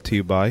is brought to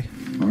you by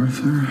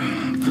Arthur,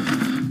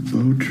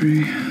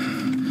 Beaudry,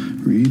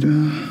 Rita,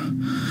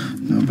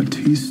 No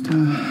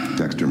Batista.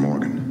 Dexter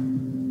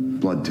Morgan,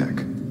 blood tech,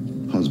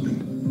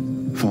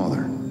 husband,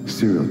 father,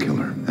 serial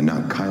killer, and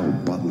now Kyle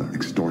Butler,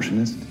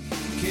 extortionist.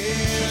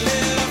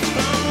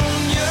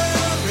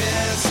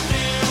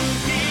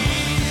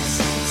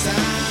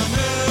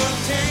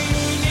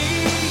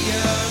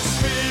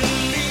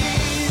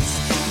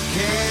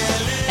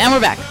 And we're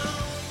back.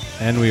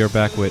 And we are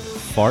back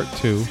with part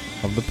 2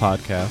 of the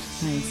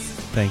podcast. Nice.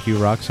 Thank you,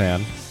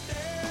 Roxanne.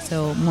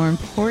 So, more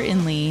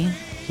importantly,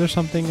 Is there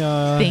something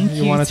thank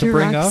you you wanted to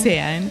bring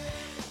Roxanne.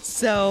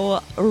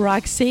 So,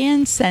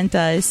 Roxanne sent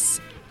us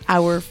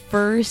our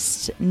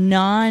first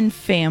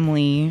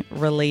non-family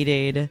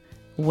related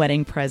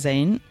wedding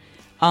present.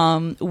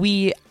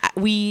 We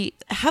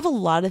have a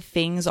lot of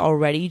things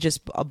already,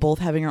 just both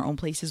having our own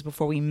places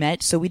before we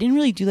met. So we didn't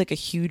really do like a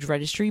huge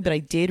registry, but I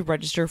did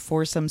register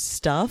for some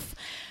stuff.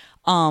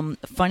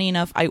 Funny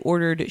enough, I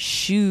ordered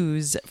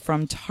shoes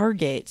from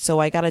Target. So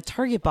I got a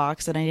Target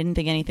box and I didn't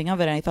think anything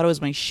of it. And I thought it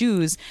was my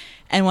shoes.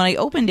 And when I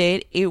opened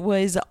it, it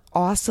was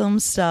awesome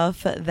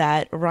stuff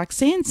that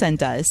Roxanne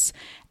sent us.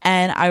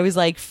 And I was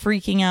like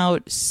freaking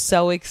out,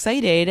 so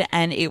excited.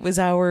 And it was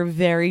our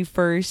very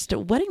first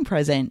wedding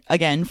present,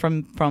 again,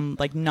 from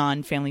like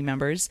non-family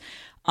members.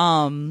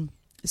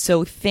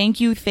 So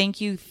thank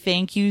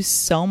you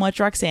so much,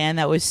 Roxanne.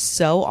 That was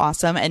so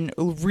awesome and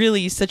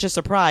really such a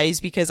surprise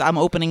because I'm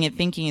opening it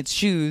thinking it's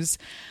shoes.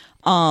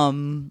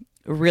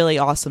 Really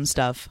awesome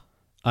stuff.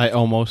 I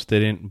almost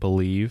didn't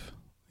believe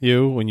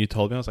you when you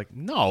told me. I was like,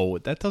 no,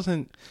 that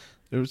doesn't.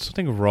 There was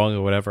something wrong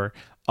or whatever.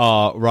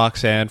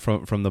 Roxanne,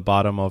 from the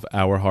bottom of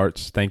our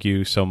hearts, thank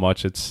you so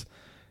much.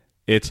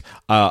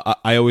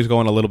 I always go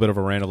on a little bit of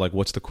a rant of like,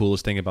 what's the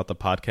coolest thing about the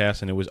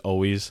podcast? And it was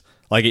always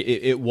like,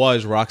 it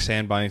was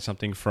Roxanne buying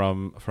something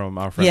from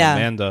our friend Yeah.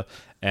 Amanda,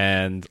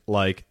 and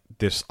like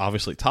this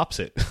obviously tops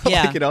it.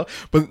 Yeah. Like, you know,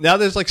 but now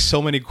there's like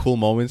so many cool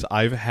moments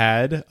I've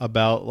had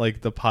about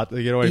like the pot,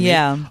 you know what I mean?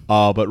 Yeah.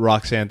 But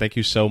Roxanne, thank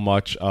you so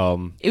much.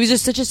 It was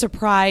just such a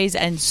surprise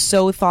and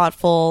so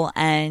thoughtful.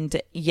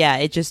 And yeah,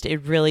 it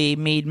really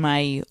made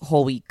my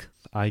whole week.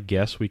 I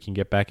guess we can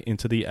get back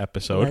into the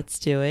episode. Let's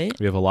do it.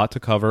 We have a lot to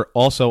cover.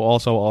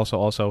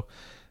 Also,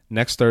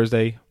 next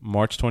Thursday,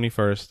 March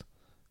 21st,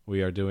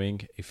 we are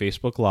doing a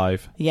Facebook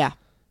Live. Yeah.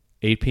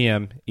 8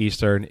 p.m.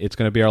 Eastern. It's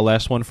going to be our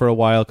last one for a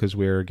while because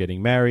we're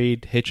getting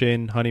married,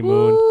 hitching,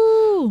 honeymoon.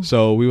 Woo!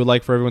 So we would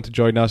like for everyone to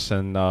join us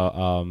and,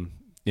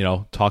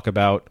 talk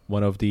about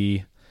one of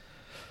the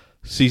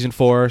season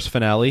 4's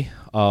finale.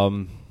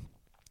 Going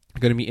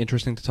to be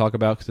interesting to talk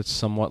about because it's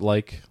somewhat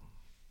like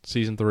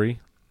season 3.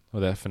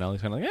 Well, that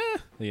finale's kind of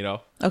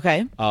like,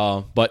 Okay.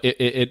 But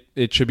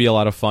it should be a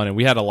lot of fun, and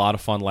we had a lot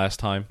of fun last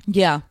time.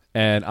 Yeah.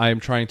 And I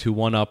am trying to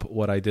one up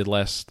what I did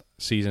last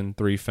season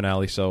 3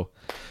 finale. So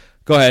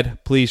go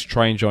ahead, please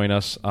try and join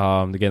us.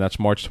 Again, that's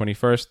March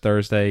 21st,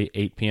 Thursday,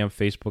 8 p.m.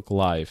 Facebook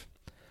Live.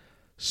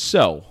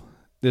 So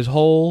this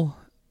whole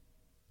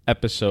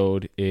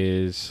episode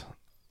is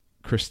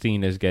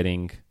Christine is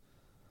getting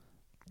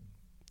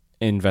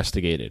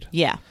investigated.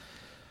 Yeah.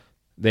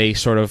 They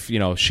sort of,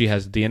 she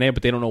has DNA,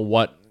 but they don't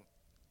know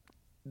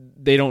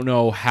they don't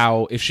know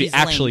how, if she She's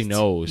actually linked.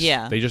 knows.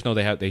 Yeah. They just know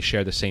they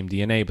share the same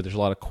DNA, but there's a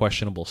lot of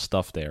questionable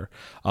stuff there.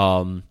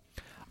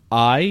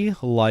 I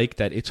like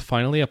that it's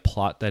finally a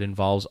plot that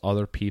involves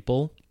other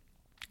people.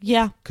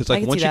 Yeah. Because I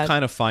can once see you that.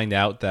 kind of find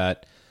out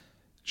that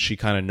she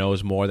kind of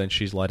knows more than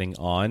she's letting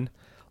on,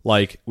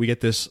 we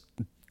get this,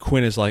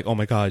 Quinn is like, oh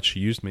my God,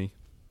 she used me.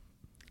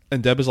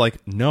 And Deb is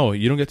like, no,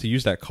 you don't get to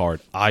use that card.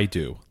 I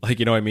do.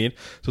 You know what I mean?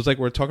 So it's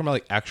we're talking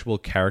about actual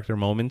character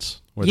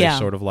moments where they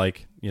sort of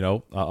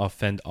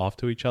offend off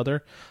to each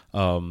other.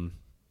 Again,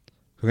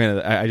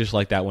 I just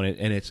like that one,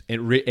 and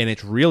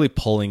it's really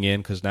pulling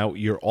in because now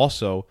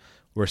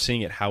we're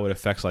seeing it how it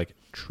affects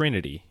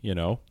Trinity.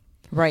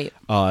 Right.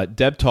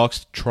 Deb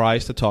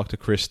tries to talk to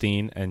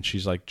Christine, and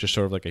she's just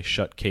sort of like a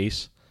shut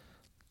case.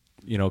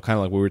 Kind of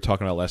like we were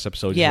talking about last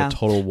episode. Yeah. A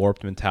total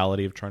warped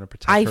mentality of trying to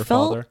protect her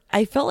father.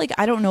 I felt like,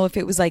 I don't know if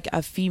it was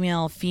a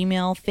female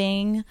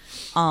thing,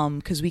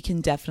 because we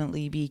can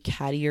definitely be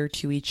cattier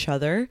to each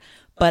other.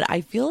 But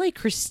I feel like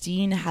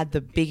Christine had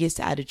the biggest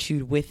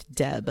attitude with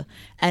Deb.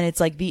 And it's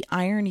the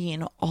irony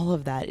in all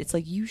of that. It's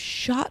you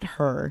shot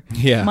her.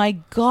 Yeah. My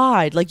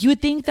God. You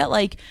would think that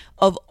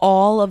of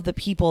all of the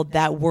people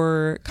that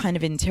were kind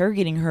of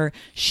interrogating her,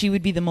 she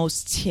would be the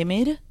most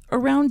timid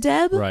around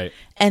Deb. Right.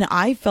 And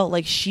I felt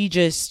like she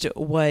just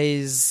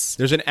was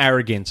There's an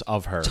arrogance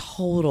of her.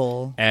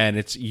 total. And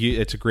it's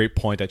a great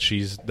point that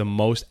she's the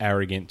most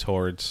arrogant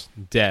towards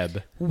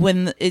Deb.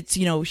 When it's,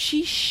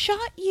 she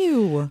shot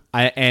you.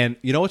 And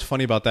you know what's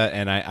funny about that?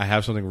 And I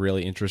have something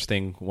really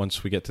interesting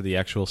once we get to the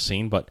actual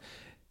scene, but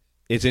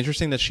it's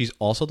interesting that she's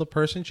also the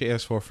person she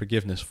asks for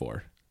forgiveness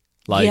for.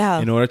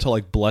 In order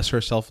to bless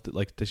herself,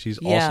 that she's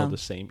also the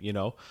same,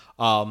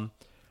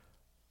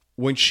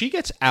 when she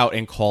gets out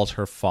and calls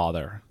her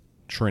father,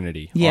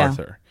 Trinity,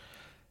 Arthur,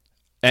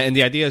 and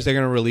the idea is they're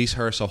going to release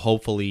her, so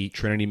hopefully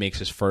Trinity makes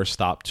his first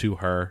stop to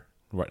her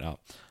right now.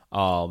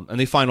 And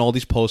they find all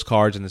these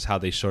postcards, and that's how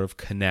they sort of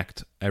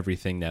connect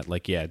everything that,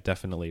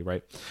 definitely,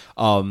 right?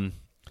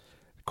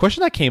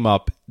 Question that came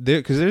up,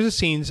 because there's a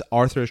scene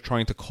Arthur is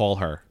trying to call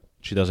her.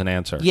 She doesn't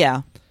answer.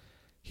 Yeah.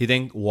 He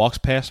then walks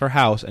past her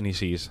house, and he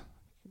sees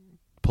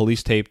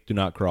police tape, do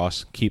not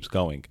cross, keeps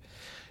going.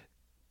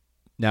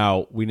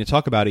 Now, we didn't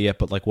talk about it yet,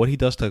 but what he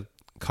does to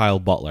Kyle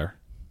Butler,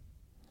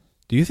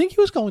 do you think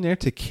he was going there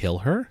to kill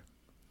her?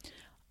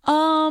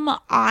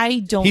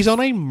 I don't. He's on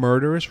a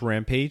murderous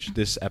rampage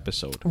this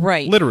episode.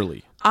 Right.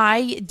 Literally.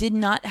 I did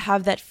not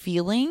have that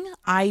feeling.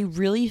 I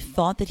really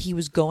thought that he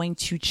was going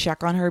to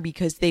check on her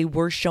because they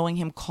were showing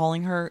him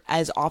calling her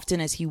as often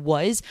as he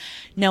was.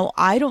 Now,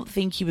 I don't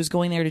think he was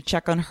going there to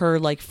check on her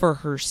for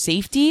her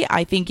safety.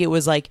 I think it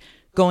was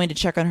going to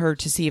check on her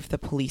to see if the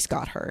police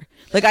got her.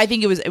 I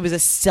think it was a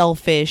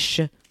selfish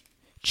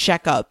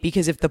checkup,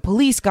 because if the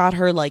police got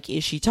her,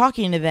 is she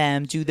talking to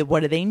them? What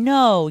do they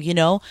know?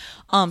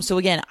 So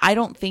again, I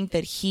don't think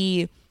that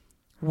he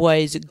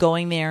was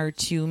going there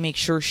to make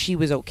sure she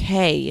was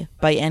okay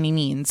by any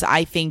means.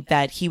 I think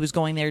that he was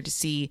going there to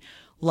see,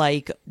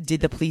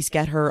 did the police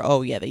get her?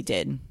 Oh yeah, they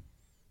did.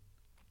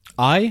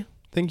 I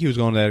think he was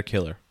going there to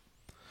kill her.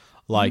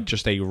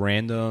 Just a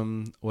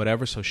random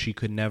whatever, so she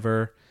could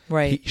never...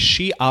 Right.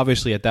 She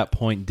obviously at that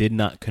point did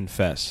not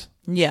confess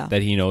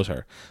that he knows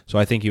her. So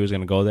I think he was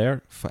going to go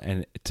there.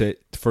 And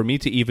for me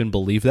to even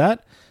believe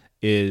that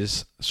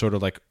is sort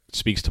of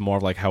speaks to more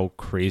of how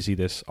crazy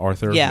this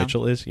Arthur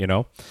Mitchell is,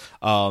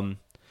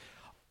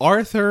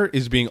 Arthur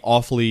is being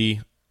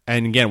awfully,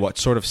 and again, what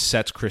sort of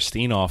sets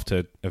Christine off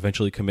to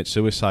eventually commit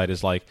suicide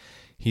is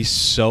he's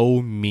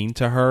so mean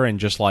to her and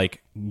just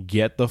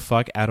get the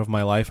fuck out of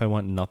my life. I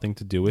want nothing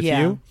to do with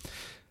you.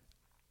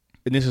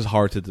 And this is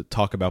hard to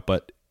talk about,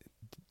 but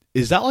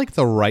is that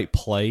the right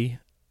play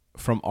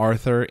from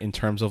Arthur in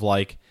terms of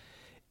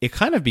it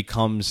kind of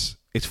becomes,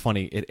 it's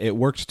funny, it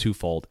works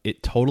twofold.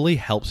 It totally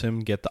helps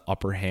him get the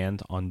upper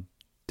hand on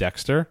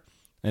Dexter,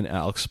 and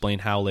I'll explain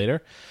how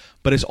later,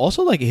 but it's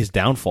also his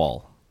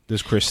downfall,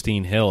 this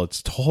Christine Hill.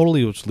 It's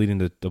totally what's leading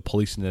the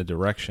police in that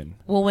direction.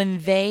 Well,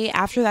 when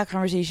after that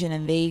conversation,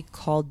 and they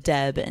called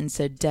Deb and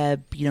said,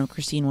 Deb,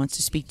 Christine wants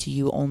to speak to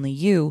you, only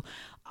you,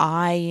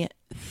 I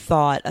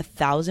thought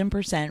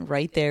 1,000%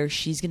 right there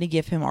she's going to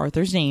give him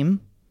Arthur's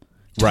name.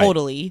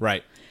 Totally.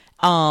 Right.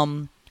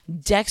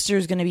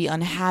 Dexter's going to be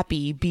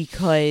unhappy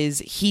because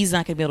he's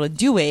not going to be able to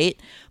do it.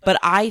 But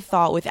I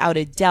thought, without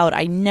a doubt,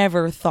 I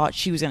never thought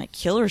she was going to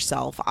kill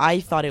herself. I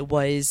thought it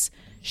was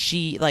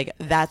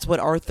that's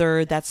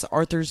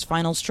Arthur's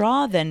final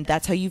straw. Then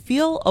that's how you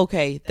feel.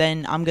 Okay,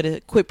 then I'm going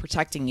to quit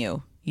protecting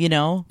you,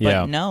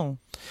 But no.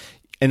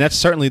 And that's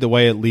certainly the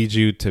way it leads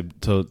you to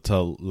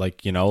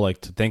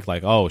think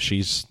like, oh,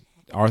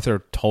 Arthur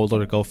told her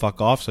to go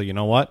fuck off. So you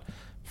know what?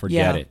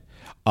 Forget it.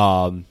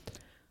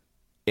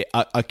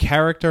 A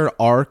character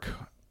arc,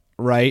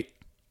 right,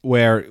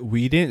 where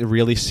we didn't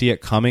really see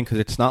it coming, because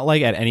it's not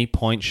like at any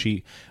point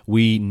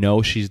we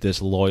know she's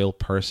this loyal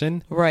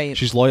person. Right.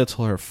 She's loyal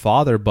to her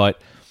father,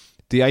 but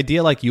the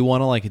idea like you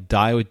want to like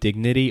die with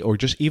dignity, or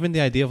just even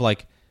the idea of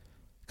like,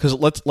 because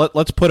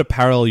let's put a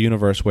parallel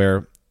universe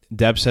where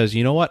Deb says,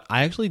 you know what,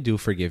 I actually do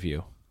forgive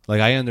you.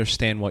 Like, I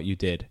understand what you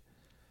did.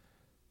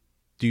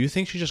 Do you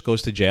think she just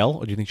goes to jail,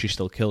 or do you think she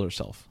still kills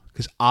herself?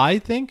 Because I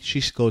think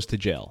she goes to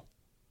jail.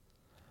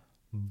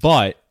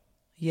 But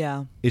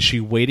yeah, is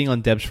she waiting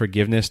on Deb's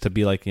forgiveness to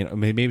be like,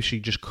 maybe she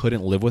just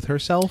couldn't live with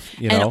herself?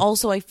 And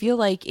also, I feel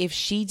like if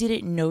she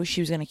didn't know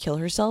she was going to kill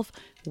herself,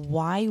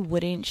 why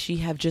wouldn't she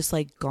have just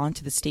like gone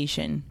to the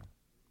station?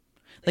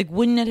 Like,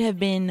 wouldn't it have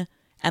been,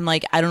 and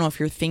like, I don't know if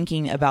you're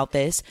thinking about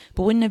this,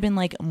 but wouldn't it have been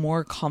like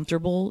more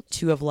comfortable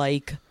to have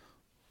like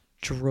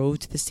drove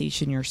to the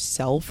station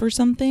yourself or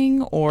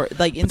something? Or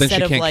like, but then instead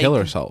she of can't like kill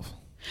herself.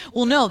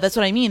 Well, no, that's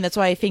what I mean. That's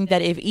why I think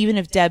that even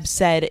if Deb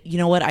said, you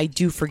know what, I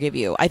do forgive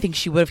you, I think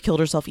she would have killed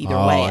herself either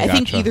way. I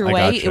think either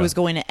way, it was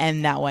going to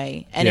end that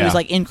way. And it was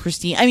like in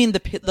Christine. I mean,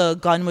 the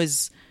gun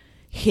was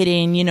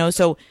hidden,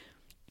 so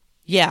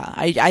yeah,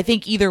 I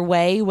think either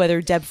way,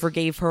 whether Deb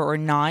forgave her or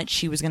not,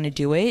 she was going to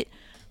do it.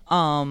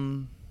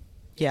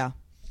 Yeah.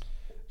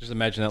 Just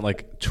imagine that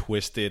like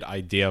twisted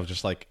idea of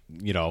just like,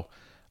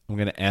 I'm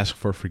going to ask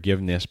for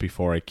forgiveness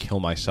before I kill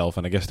myself.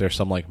 And I guess there's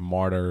some like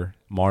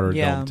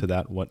martyrdom to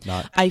that,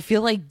 whatnot. I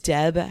feel like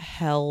Deb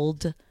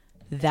held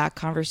that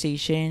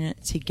conversation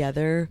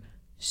together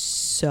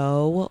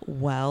so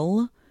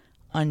well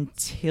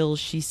until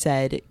she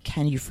said,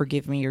 can you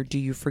forgive me, or do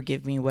you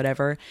forgive me,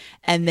 whatever.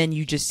 And then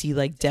you just see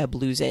like Deb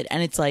lose it.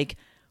 And it's like,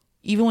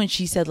 even when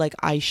she said like,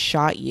 I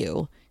shot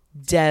you,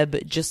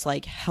 Deb just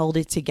like held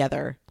it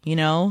together,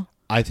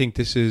 I think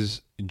this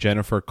is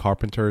Jennifer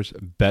Carpenter's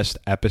best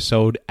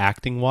episode,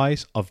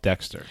 acting-wise, of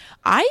Dexter.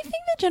 I think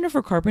that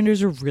Jennifer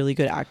Carpenter's a really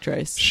good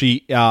actress.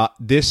 She,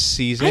 this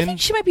season, I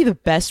think she might be the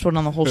best one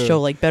on the whole show,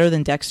 like better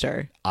than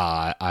Dexter.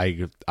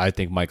 I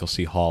think Michael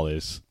C. Hall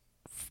is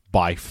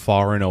by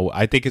far and away.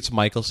 I think it's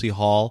Michael C.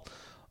 Hall.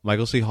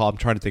 Michael C. Hall, I'm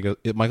trying to think of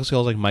it. Michael C.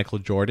 Hall is like Michael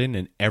Jordan,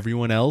 and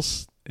everyone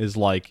else is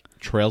like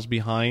trails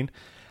behind.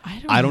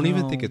 I don't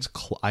even think it's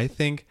I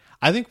think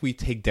we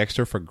take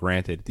Dexter for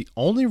granted. The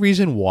only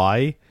reason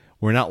why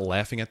we're not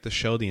laughing at the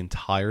show the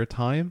entire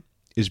time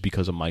is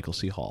because of Michael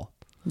C. Hall.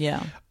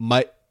 Yeah.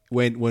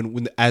 Once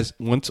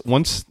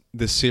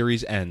the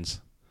series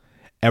ends,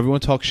 everyone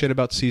talks shit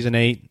about season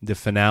 8, the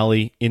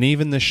finale, and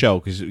even the show,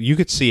 because you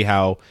could see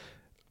how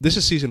this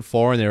is season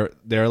 4 and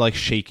they're like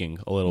shaking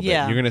a little bit.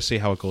 You're gonna see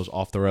how it goes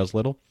off the rails a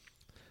little.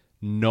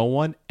 No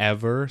one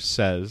ever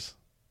says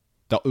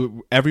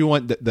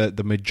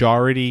the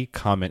majority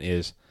comment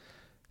is,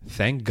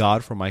 thank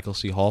God for Michael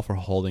C. Hall for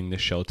holding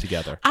this show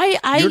together.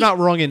 You're not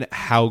wrong in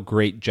how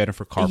great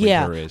Jennifer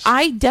Carpenter is.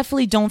 I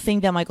definitely don't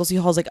think that Michael C.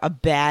 Hall is like a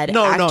bad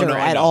actor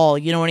at all.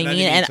 You know what I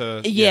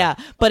mean?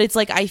 But it's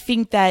like, I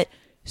think that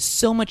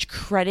so much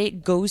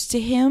credit goes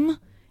to him,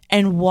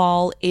 and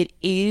while it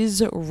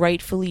is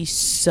rightfully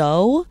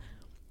so,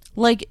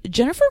 like,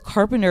 Jennifer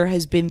Carpenter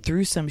has been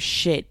through some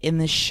shit in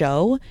this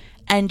show,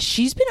 and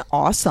she's been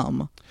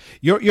awesome.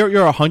 You're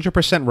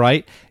 100%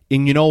 right.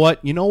 And you know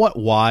what?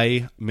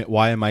 Why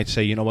I might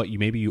say,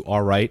 maybe you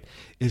are right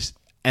is,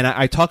 and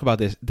I talk about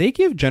this, they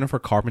give Jennifer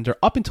Carpenter,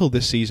 up until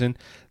this season,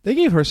 they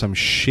gave her some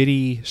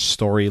shitty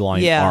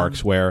storyline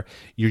arcs where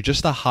you're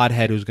just a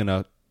hothead who's going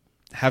to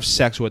have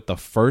sex with the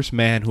first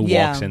man who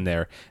walks in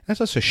there. That's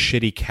just a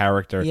shitty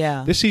character.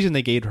 Yeah. This season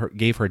they gave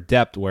her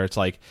depth where it's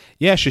like,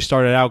 yeah, she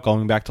started out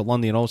going back to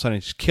London and all of a sudden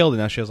she's killed,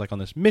 and now she was like on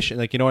this mission.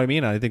 Like, you know what I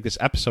mean? And I think this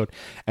episode,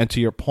 and to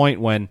your point,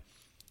 when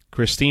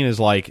Christine is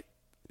like,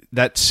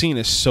 that scene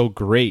is so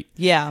great.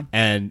 Yeah.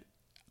 And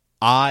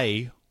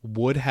I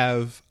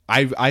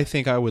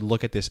think I would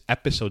look at this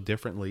episode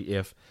differently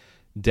if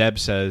Deb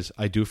says,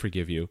 I do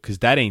forgive you, because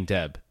that ain't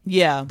Deb.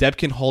 Yeah. Deb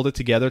can hold it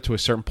together to a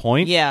certain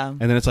point. Yeah.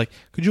 And then it's like,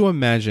 could you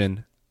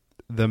imagine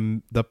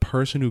the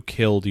person who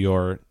killed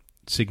your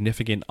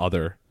significant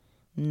other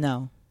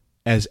No.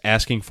 as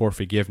asking for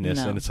forgiveness?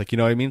 No. And it's like, you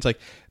know what I mean? It's like,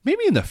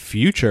 maybe in the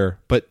future,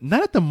 but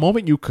not at the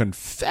moment you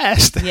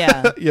confessed.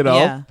 Yeah.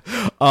 Yeah.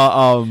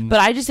 But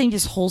I just think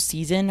this whole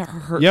season,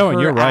 her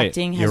you're right.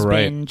 acting has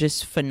been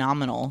just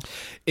phenomenal.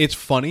 It's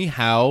funny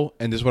how,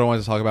 and this is what I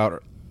wanted to talk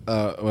about,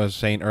 what I was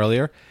saying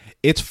earlier,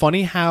 it's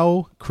funny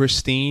how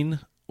Christine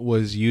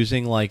was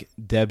using like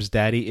Deb's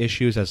daddy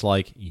issues as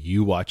like,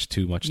 you watch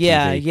too much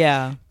TV.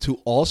 Yeah.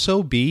 To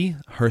also be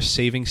her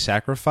saving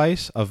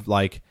sacrifice of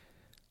like,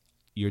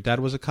 your dad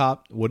was a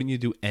cop. Wouldn't you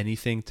do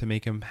anything to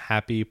make him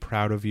happy,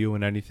 proud of you,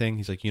 and anything?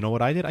 He's like, you know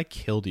what I did? I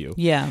killed you.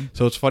 Yeah.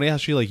 So it's funny how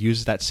she like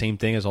uses that same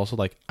thing as also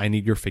like, I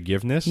need your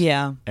forgiveness.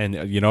 Yeah. And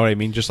you know what I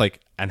mean? Just like,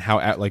 and how,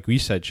 like we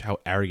said, how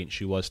arrogant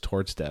she was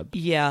towards Deb.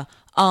 Yeah.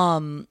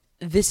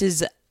 This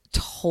is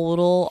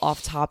total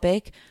off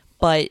topic,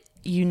 but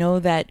you know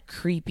that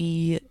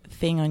creepy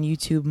thing on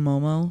YouTube,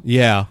 Momo?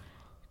 Yeah.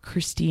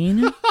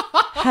 Christine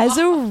has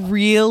a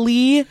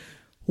really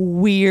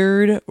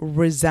weird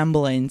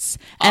resemblance.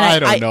 And I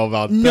don't know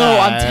about no,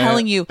 that. I'm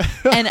telling you.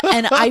 And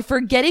I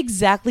forget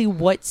exactly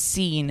what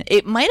scene.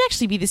 It might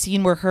actually be the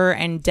scene where her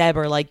and Deb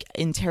are like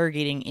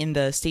interrogating in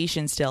the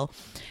station still.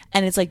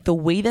 And it's like the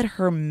way that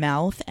her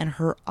mouth and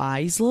her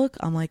eyes look,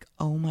 I'm like,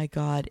 oh my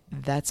God,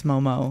 that's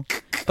Momo.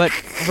 But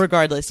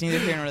regardless, neither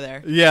here nor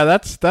there. Yeah,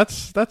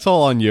 that's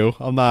all on you.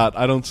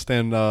 I don't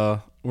stand,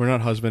 we're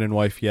not husband and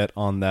wife yet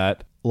on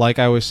that. Like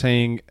I was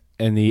saying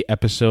in the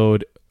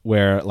episode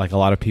where like a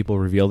lot of people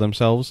reveal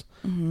themselves,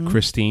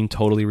 Christine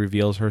totally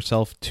reveals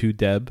herself to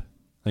Deb,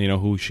 you know,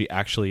 who she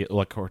actually,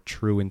 like her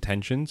true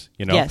intentions,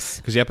 you know? Yes.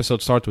 Because the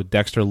episode starts with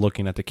Dexter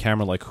looking at the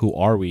camera like, who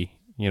are we,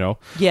 you know?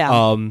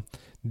 Yeah.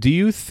 Do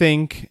you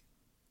think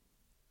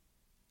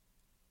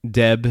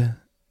Deb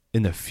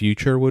in the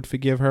future would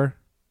forgive her?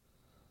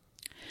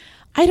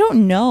 I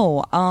don't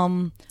know.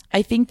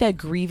 I think that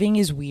grieving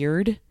is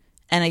weird.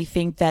 And I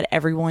think that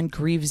everyone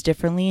grieves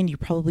differently, and you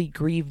probably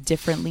grieve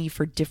differently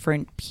for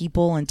different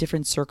people and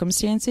different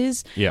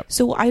circumstances. Yeah.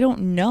 So I don't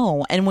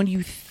know. And when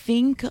you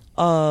think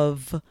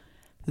of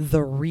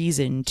the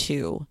reason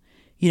too,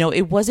 you know,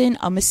 it wasn't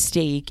a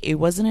mistake. It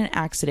wasn't an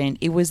accident.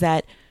 It was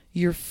that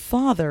your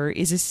father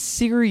is a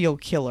serial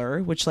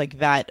killer, which like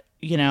that,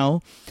 you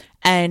know,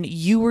 and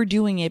you were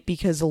doing it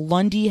because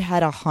Lundy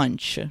had a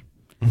hunch.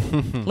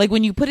 Like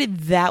when you put it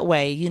that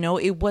way, you know,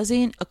 it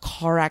wasn't a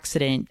car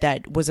accident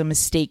that was a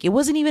mistake. It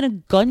wasn't even a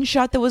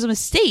gunshot that was a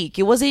mistake.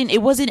 It wasn't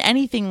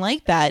anything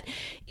like that.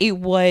 It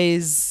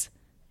was,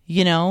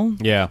 you know.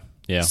 Yeah.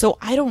 Yeah. So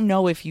I don't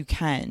know if you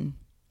can.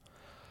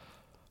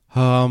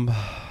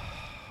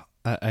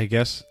 I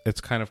guess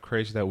it's kind of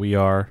crazy that we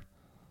are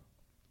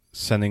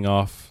sending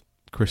off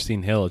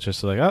Christine Hill. It's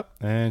just like, oh,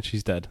 and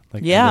she's dead.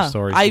 Like, Yeah.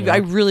 story, I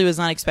really was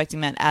not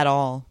expecting that at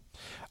all.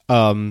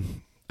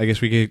 I guess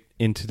we get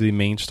into the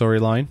main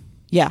storyline.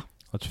 Yeah.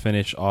 Let's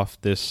finish off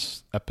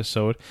this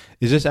episode.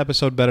 Is this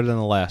episode better than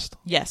the last?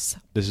 Yes.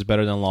 This is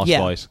better than Lost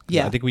Yeah. Boys. 'Cause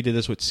Yeah. I think we did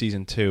this with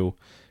season 2.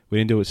 We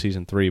didn't do it with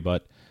season 3,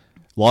 but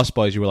Lost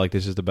Boys, you were like,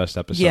 this is the best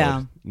episode.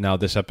 Yeah. Now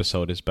this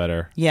episode is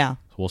better. Yeah.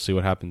 So we'll see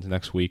what happens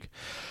next week.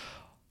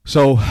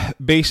 So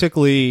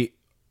basically,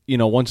 you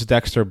know, once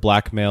Dexter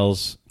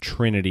blackmails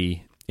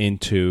Trinity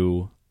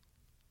into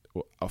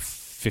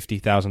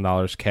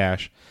 $50,000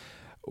 cash,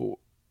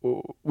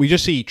 we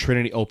just see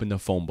Trinity open the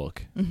phone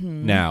book.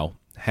 Now,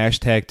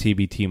 hashtag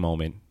TBT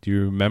moment. Do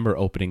you remember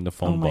opening the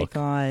phone Oh my book?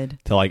 God.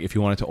 To like, if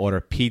you wanted to order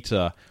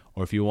pizza,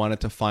 or if you wanted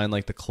to find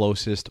like the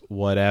closest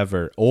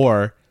whatever,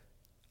 or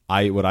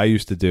what I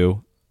used to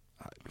do,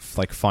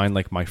 like find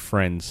like my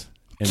friends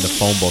in the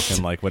phone book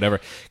and like whatever.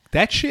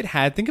 That shit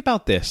think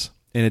about this.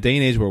 In a day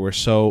and age where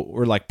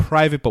we're like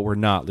private, but we're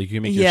not. Like you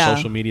can make your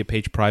social media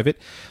page private.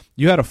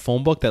 You had a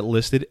phone book that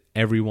listed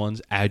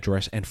everyone's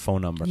address and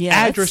phone number.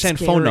 Yeah, Address that's and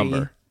phone scary.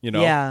 number. You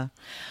know? Yeah.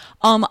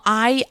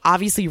 I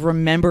obviously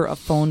remember a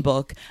phone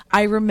book.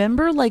 I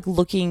remember like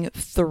looking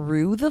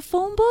through the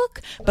phone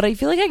book, but I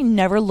feel like I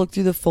never looked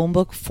through the phone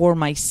book for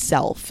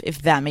myself,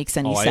 if that makes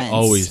any sense. I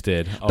always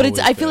did. But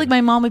I feel like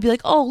my mom would be like,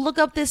 "Oh, look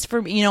up this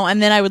for me," you know,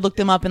 and then I would look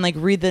them up and like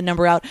read the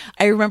number out.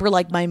 I remember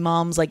like my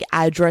mom's like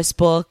address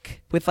book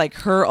with like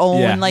her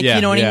own,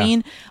 you know what I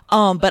mean?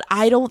 But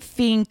I don't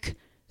think.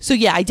 So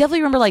yeah, I definitely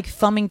remember like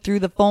thumbing through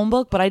the phone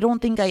book, but I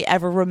don't think I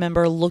ever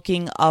remember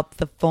looking up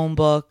the phone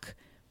book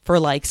for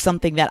like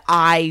something that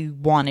I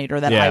wanted or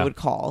that I would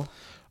call.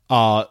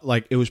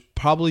 Like it was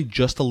probably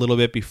just a little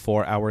bit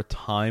before our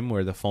time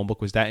where the phone book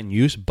was that in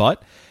use,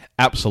 but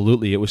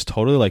absolutely, it was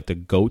totally like the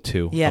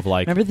go-to of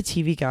like. Remember the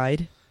TV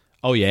Guide?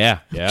 Oh yeah.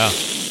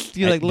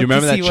 You like do look you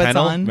remember to see that what's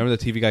channel? on? Remember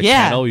the TV Guide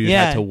channel? You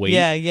had to wait.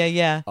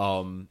 Yeah.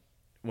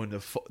 When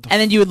the And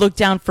then you would look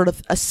down for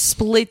a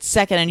split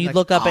second, and you'd like,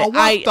 look up oh, at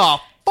what the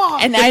fuck?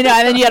 and I know,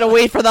 and then you had to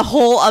wait for the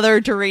whole other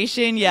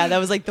duration. Yeah, that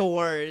was like the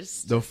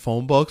worst. The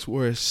phone books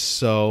were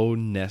so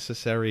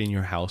necessary in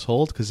your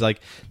household because,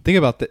 like, think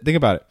about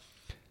it.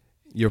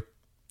 Your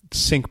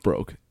sink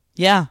broke.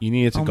 Yeah, You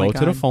needed to Oh my go to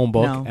the God. phone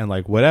book No. and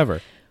like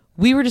whatever.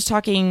 We were just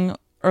talking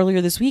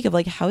earlier this week of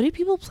like, how did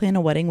people plan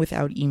a wedding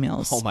without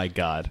emails? Oh my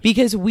God.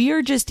 Because we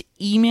are just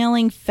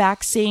emailing,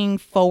 faxing,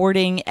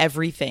 forwarding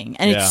everything,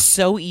 and Yeah. it's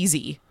so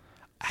easy.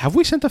 Have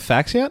we sent a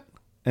fax yet?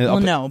 Well,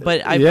 no,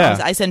 but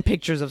I send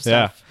pictures of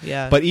stuff.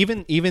 Yeah. But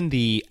even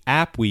the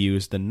app we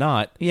use, the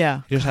Knot,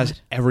 Yeah. just has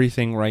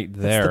everything right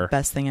there. That's the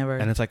best thing ever.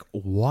 And it's like,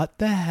 what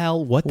the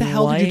hell? What the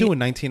hell did you do in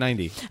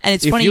 1990? And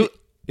it's If funny-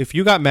 if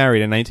you got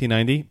married in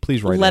 1990,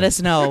 please write Let in.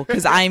 us know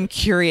because I'm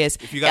curious.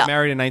 If you got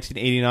married in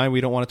 1989,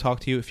 we don't want to talk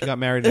to you. If you got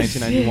married in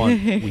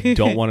 1991, we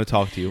don't want to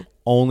talk to you.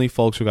 Only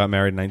folks who got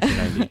married in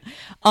 1990.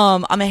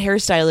 I'm a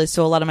hairstylist,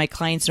 so a lot of my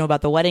clients know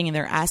about the wedding, and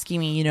they're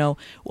asking me, oh,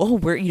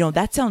 where,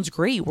 that sounds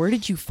great. Where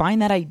did you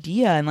find that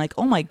idea? And like,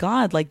 oh my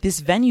God, like this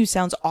venue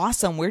sounds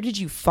awesome. Where did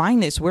you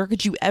find this? Where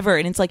could you ever?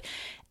 And it's like,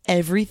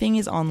 everything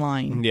is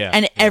online. Yeah.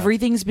 And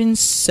everything's been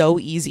so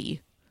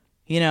easy,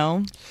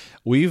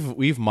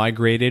 We've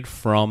migrated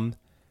from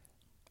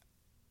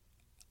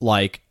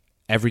like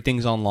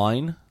everything's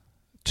online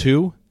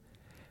to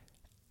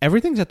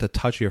everything's at the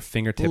touch of your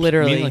fingertips.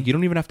 Literally. Meaning, like, you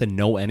don't even have to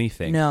know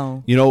anything.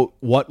 No. You know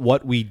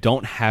what we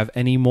don't have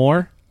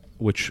anymore,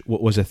 which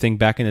was a thing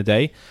back in the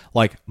day,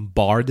 like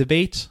bar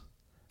debates.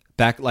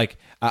 Back, like,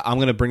 I'm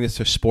going to bring this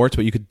to sports,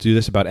 but you could do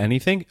this about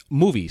anything.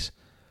 Movies.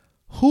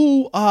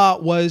 Who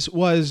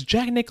was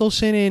Jack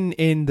Nicholson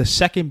in the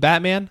second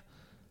Batman?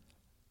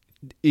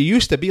 It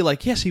used to be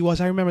like, yes, he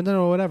was. I remember.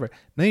 No, whatever.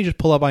 Then you just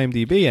pull up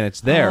IMDb and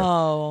it's there.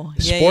 Oh,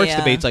 Sports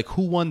debates, like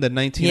who won the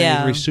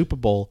 1993 Super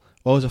Bowl?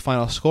 What was the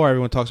final score?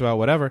 Everyone talks about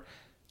whatever.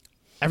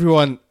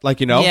 Everyone, like,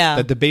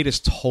 the debate is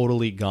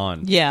totally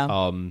gone. Yeah.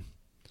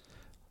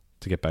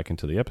 To get back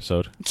into the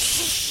episode,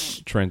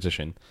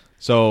 transition.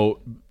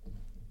 So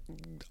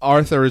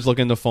Arthur is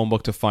looking in the phone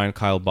book to find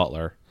Kyle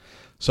Butler.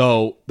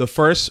 So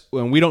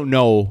when we don't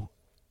know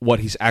what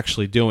he's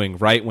actually doing,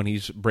 right? When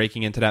he's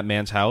breaking into that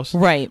man's house.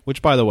 Right.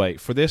 Which, by the way,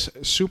 for this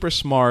super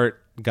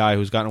smart guy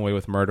who's gotten away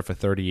with murder for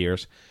 30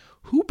 years,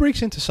 who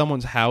breaks into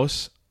someone's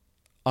house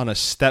on a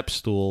step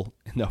stool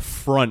in the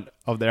front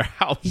of their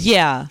house?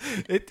 Yeah.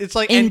 It's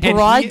like in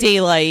broad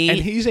daylight. And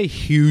he's a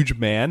huge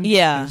man.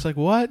 Yeah. And it's like,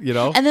 what?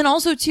 And then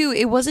also, too,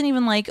 it wasn't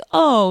even like,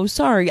 oh,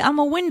 sorry, I'm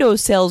a window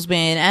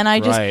salesman. And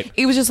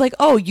it was just like,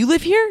 oh, you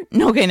live here?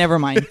 No, okay, never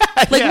mind.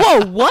 Like,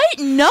 whoa, what?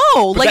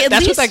 No. But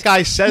that's what that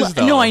guy says,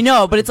 though. No, I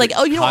know. But it's like,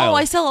 oh, Kyle.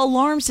 I sell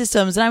alarm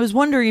systems. And I was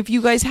wondering if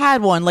you guys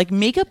had one. Like,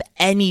 make up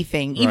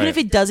anything. Even Right. if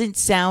it doesn't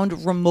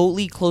sound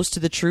remotely close to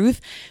the truth,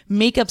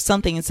 make up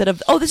something instead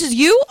of, oh, this is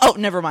you? Oh,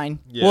 never mind.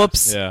 Yeah.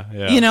 Whoops. Yeah.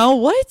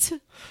 What?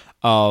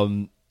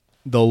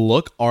 The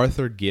look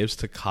Arthur gives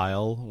to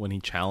Kyle when he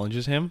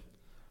challenges him,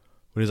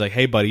 when he's like,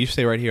 hey, buddy, you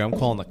stay right here. I'm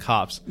calling the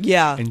cops.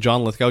 Yeah. And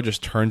John Lithgow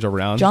just turns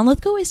around. John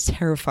Lithgow is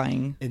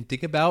terrifying. And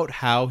think about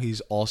how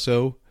he's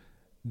also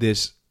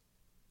this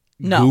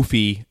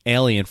goofy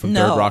alien from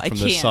Third Rock I from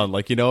the can't. Sun.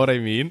 Like, you know what I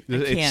mean?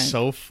 can't. It's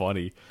so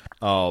funny.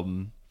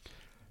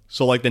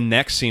 So, like, the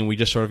next scene, we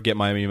just sort of get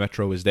Miami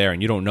Metro is there,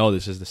 and you don't know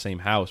this is the same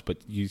house, but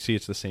you see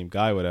it's the same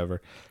guy,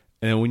 whatever.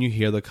 And then when you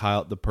hear the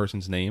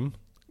person's name,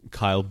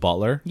 Kyle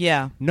Butler,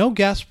 Yeah. no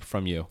gasp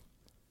from you.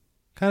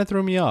 Kind of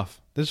threw me off.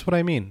 This is what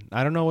I mean.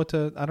 I don't know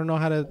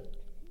how to.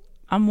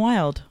 I'm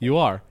wild. You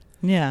are.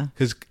 Yeah.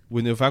 Because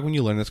when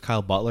you learn this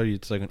Kyle Butler,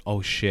 it's like,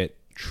 oh shit,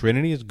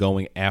 Trinity is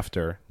going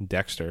after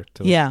Dexter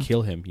to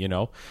kill him.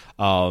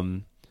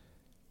 And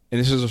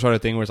this is the sort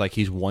of thing where it's like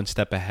he's one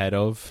step ahead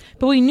of.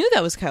 But we knew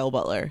that was Kyle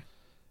Butler.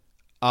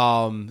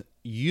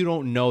 You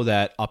don't know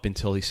that up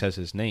until he says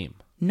his name.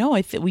 No,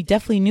 we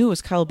definitely knew it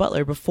was Kyle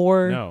Butler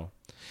before. No,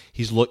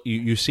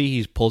 You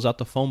see, he pulls out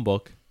the phone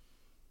book,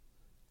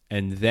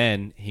 and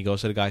then he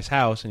goes to the guy's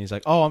house, and he's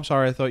like, "Oh, I'm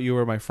sorry, I thought you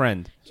were my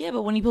friend." Yeah,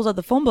 but when he pulls out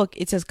the phone book,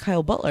 it says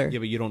Kyle Butler. Yeah,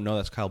 but you don't know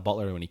that's Kyle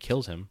Butler when he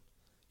kills him.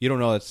 You don't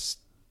know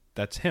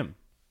that's him.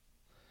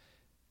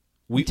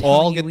 We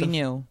all get. We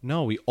knew.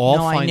 No, we all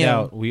No, I find knew.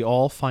 out. We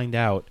all find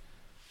out.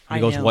 And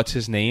he goes, knew. "What's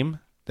his name?"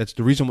 That's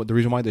the reason. The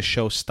reason why the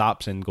show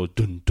stops and goes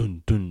dun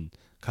dun dun.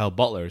 Kyle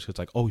Butler. So it's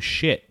like, oh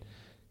shit,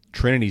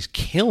 Trinity's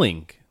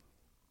killing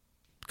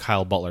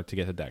Kyle Butler to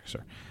get to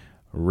Dexter.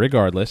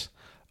 Regardless,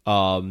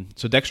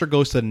 so Dexter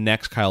goes to the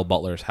next Kyle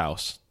Butler's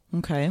house,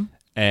 Okay.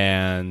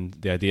 and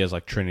the idea is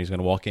like Trinity's going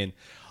to walk in.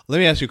 Let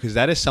me ask you, because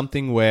that is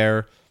something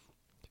where.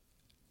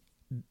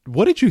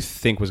 What did you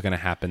think was going to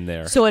happen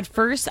there? So at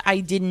first, I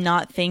did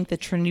not think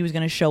that Trinity was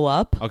going to show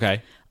up.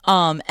 Okay.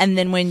 And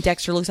then when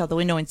Dexter looks out the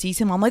window and sees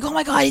him, I'm like, oh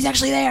my God, he's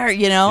actually there,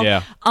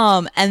 Yeah.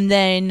 And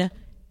then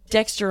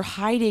Dexter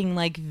hiding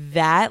like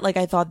that, like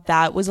I thought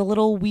that was a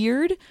little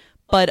weird,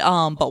 but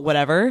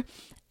whatever.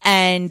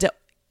 And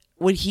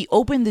when he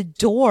opened the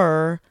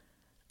door,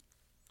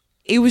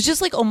 it was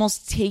just like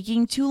almost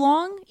taking too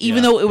long,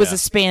 even though it was a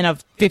span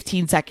of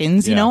 15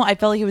 seconds, you know? I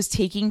felt like it was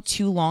taking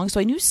too long. So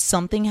I knew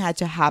something had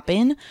to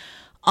happen.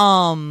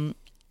 And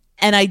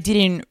I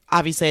didn't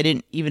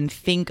even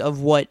think of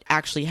what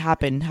actually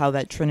happened, how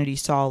that Trinity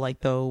saw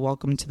like the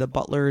welcome to the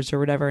Butlers or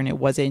whatever, and it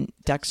wasn't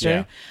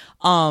Dexter.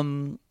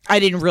 I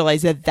didn't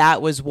realize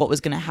that was what was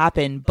going to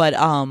happen. But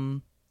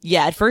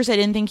at first I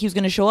didn't think he was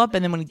going to show up.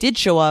 And then when he did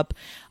show up,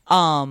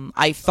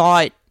 I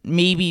thought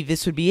maybe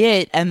this would be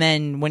it. And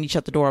then when he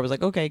shut the door, I was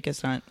like, okay,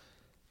 guess not.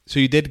 So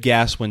you did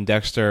gas when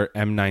Dexter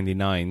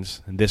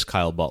M99's this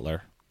Kyle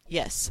Butler.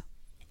 Yes.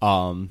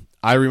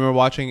 I remember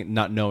watching it,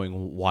 not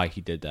knowing why he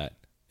did that.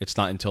 It's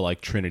not until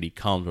like Trinity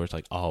comes where it's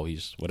like, oh,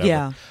 he's whatever.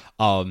 Yeah.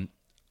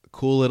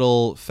 Cool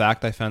little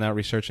fact I found out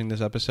researching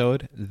this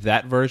episode.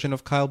 That version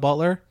of Kyle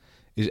Butler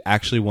is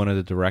actually one of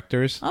the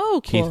directors.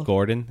 Oh, cool. Keith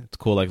Gordon. It's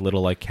cool, like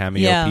little like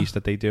cameo Yeah. piece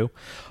that they do.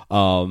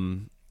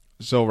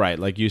 So right,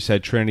 like you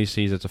said, Trinity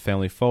sees it's a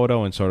family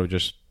photo and sort of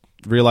just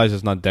realizes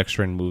it's not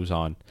Dexter and moves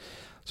on.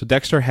 So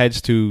Dexter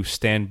heads to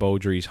Stan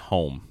Beaudry's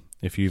home,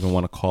 if you even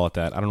want to call it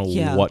that. I don't know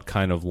Yeah. what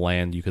kind of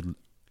land you could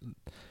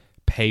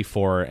pay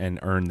for and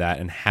earn that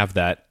and have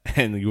that,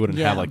 and you wouldn't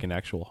have Yeah. like an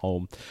actual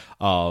home.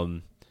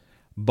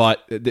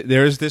 But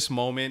there's this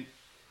moment.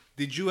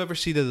 Did you ever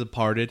see The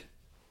Departed?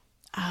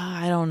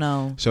 I don't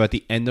know. So at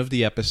the end of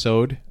the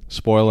episode,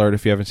 spoiler alert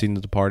if you haven't seen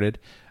The Departed,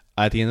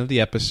 at the end of the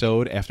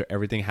episode, after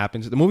everything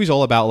happens, the movie's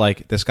all about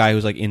like this guy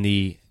who's like in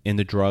the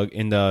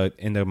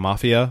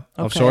mafia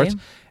of Okay. sorts,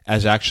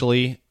 as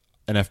actually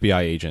an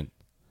FBI agent.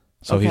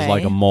 So he's Okay.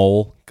 like a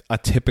mole, a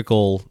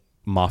typical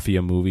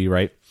mafia movie,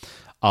 right?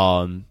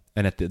 And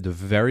at the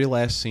very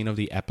last scene of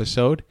the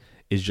episode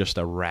is just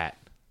a rat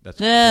that's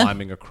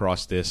climbing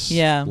across this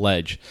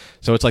ledge.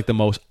 So it's like the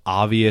most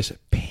obvious,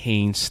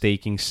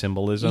 painstaking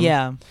symbolism.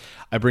 Yeah.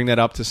 I bring that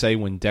up to say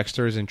when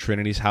Dexter is in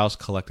Trinity's house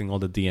collecting all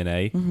the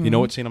DNA. You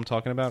know what scene I'm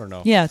talking about or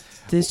no? Yeah,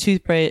 his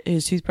toothbrush,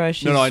 his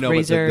No, I know,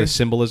 razor. but the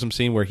symbolism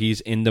scene where he's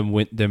in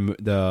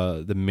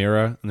the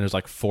mirror and there's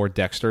like 4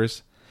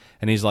 Dexters,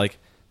 and he's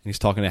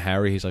talking to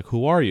Harry. He's like,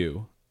 "Who are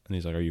you?" And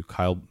he's like, "Are you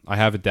Kyle?" I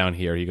have it down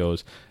here. He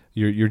goes,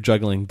 "You're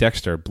juggling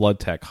Dexter, blood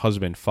tech,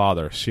 husband,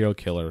 father, serial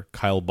killer,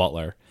 Kyle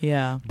Butler."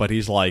 Yeah. But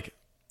he's like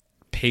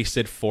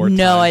pasted 4 times.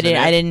 No, I in didn't.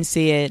 it. I didn't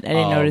see it. I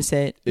didn't notice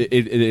it.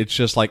 It's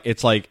just like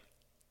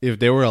if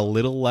they were a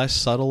little less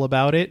subtle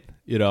about it,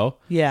 you know.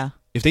 Yeah.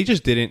 If they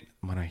just didn't,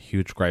 one of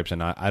huge gripes,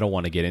 and I don't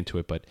want to get into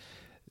it, but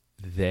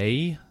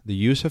the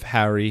use of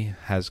Harry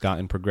has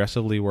gotten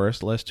progressively worse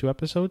the last 2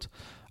 episodes,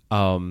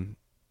 and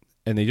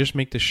they just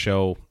make the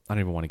show. I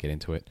don't even want to get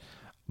into it,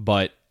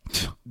 but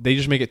they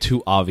just make it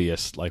too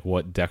obvious, like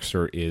what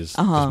Dexter is, this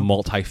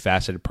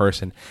multifaceted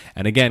person.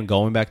 And again,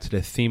 going back to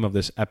the theme of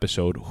this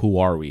episode, who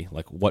are we?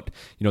 Like what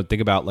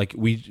think about, like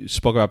we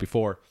spoke about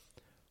before.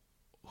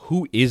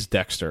 Who is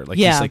Dexter? Like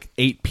he's like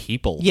 8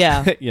 people.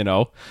 Yeah.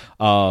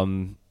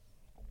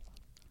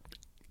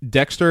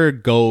 Dexter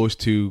goes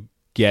to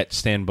get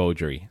Stan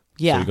Beaudry.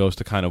 Yeah. So he goes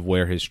to kind of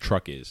where his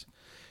truck is.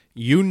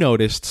 You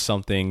noticed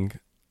something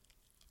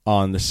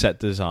on the set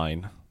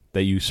design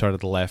that you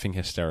started laughing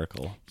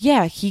hysterical.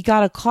 Yeah, he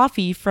got a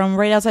coffee from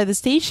right outside the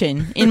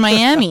station in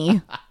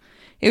Miami.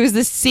 It was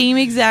the same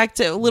exact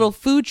little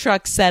food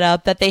truck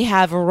setup that they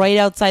have right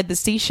outside the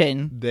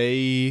station.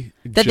 They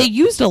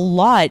used a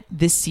lot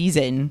this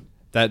season.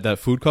 That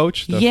food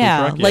coach? The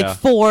Yeah, food truck? like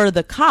for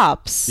the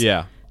cops.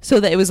 Yeah. So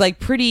that it was like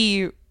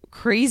pretty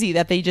crazy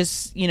that they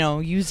just,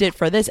 used it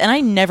for this. And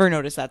I never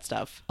noticed that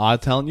stuff. I'm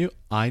telling you,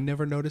 I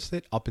never noticed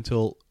it up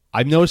until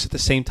I noticed at the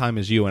same time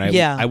as you, and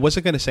I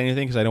wasn't going to say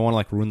anything because I don't want to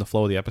like ruin the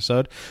flow of the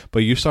episode. But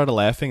you started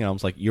laughing, and I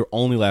was like, "You're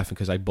only laughing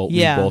because we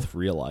both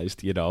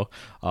realized,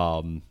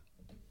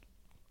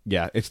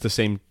 Yeah, it's the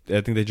same.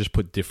 I think they just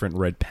put different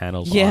red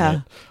panels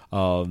on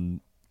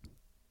it.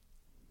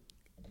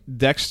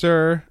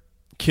 Dexter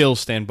kills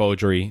Stan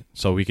Beaudry,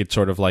 so we could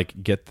sort of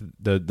like get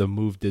the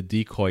move, the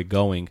decoy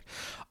going.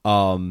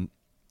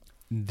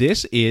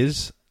 This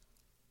is,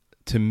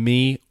 to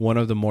me, one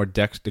of the more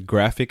the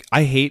graphic.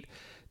 I hate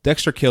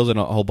Dexter kills in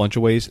a whole bunch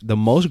of ways. The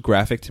most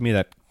graphic to me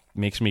that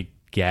makes me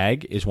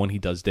gag is when he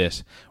does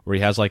this, where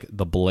he has like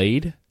the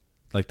blade,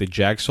 like the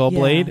jigsaw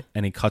blade,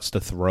 and he cuts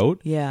the throat.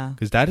 Yeah.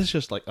 Because that is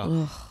just like,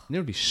 there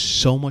would be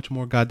so much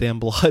more goddamn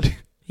blood.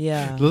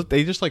 Yeah.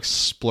 They just like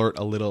splurt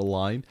a little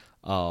line.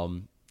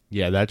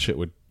 That shit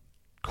would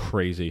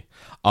crazy.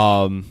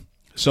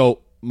 So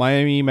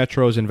Miami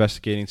Metro is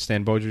investigating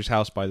Stan Beaudry's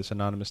house by this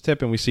anonymous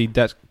tip, and we see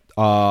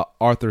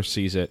Arthur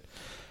sees it.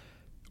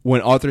 When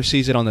Arthur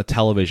sees it on the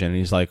television,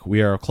 he's like,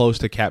 "We are close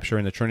to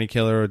capturing the Trinity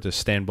Killer, to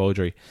Stan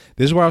Beaudry."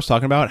 This is where I was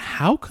talking about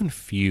how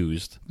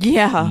confused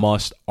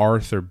must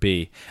Arthur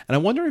be. And I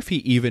wonder if he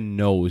even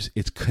knows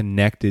it's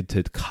connected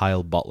to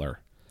Kyle Butler.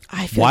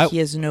 I feel like he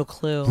has no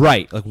clue.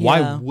 Right. Like,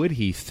 why would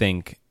he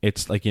think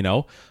it's like,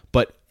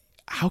 but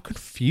how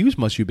confused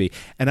must you be?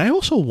 And I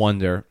also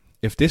wonder,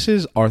 if this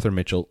is Arthur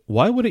Mitchell,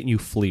 why wouldn't you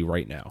flee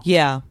right now?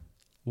 Yeah.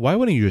 Why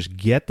wouldn't you just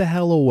get the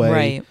hell away?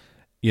 Right.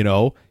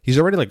 He's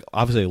already like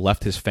obviously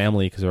left his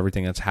family because of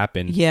everything that's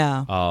happened.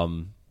 Yeah. What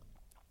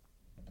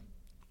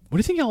do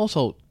you think?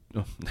 Also,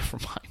 never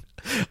mind.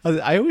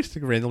 I always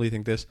randomly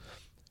think this.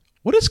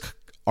 What is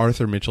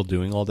Arthur Mitchell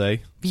doing all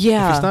day?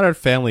 Yeah. If he's not at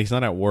family, he's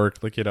not at work.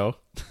 Like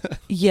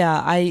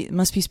Yeah, it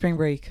must be spring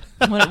break,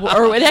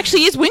 or it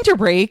actually is winter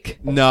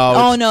break. No.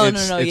 Oh no.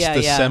 It's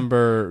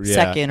December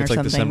 2nd or it's like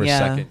something. December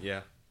 2nd.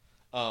 Yeah.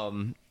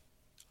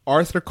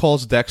 Arthur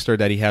calls Dexter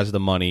that he has the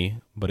money,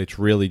 but it's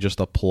really just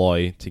a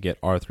ploy to get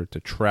Arthur to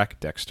track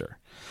Dexter.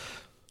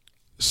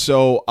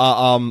 So,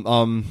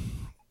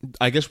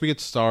 I guess we could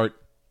start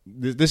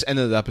this end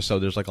of the episode.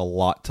 There's like a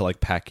lot to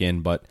like pack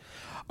in, but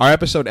our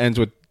episode ends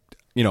with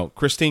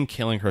Christine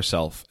killing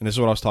herself, and this is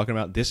what I was talking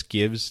about. This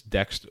gives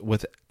Dexter,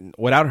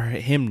 without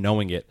him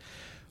knowing it,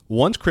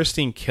 once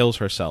Christine kills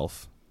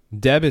herself,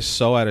 Deb is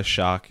so out of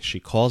shock she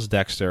calls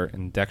Dexter,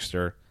 and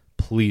Dexter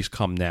please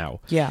come now.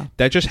 Yeah.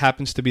 That just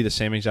happens to be the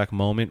same exact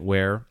moment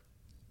where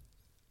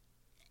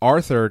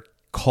Arthur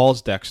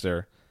calls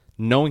Dexter,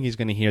 knowing he's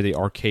going to hear the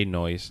arcade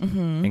noise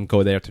and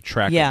go there to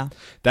track Yeah. him.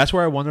 That's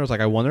where I wonder.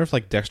 I wonder if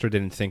like Dexter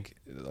didn't think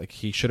like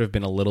he should have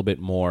been a little bit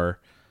more.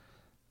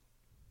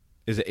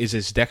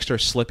 Is Dexter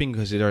slipping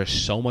because there is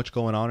so much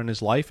going on in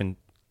his life, and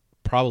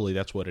probably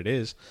that's what it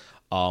is.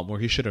 Where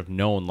he should have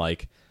known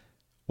like.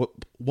 What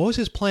was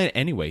his plan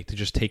anyway? To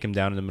just take him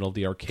down in the middle of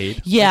the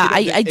arcade? Yeah, Like, I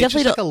it's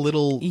definitely just like don't. a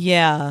little,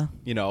 Yeah.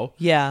 you know.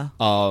 Yeah.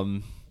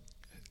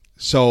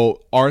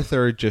 So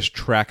Arthur just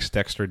tracks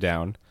Dexter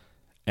down,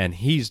 and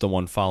he's the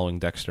one following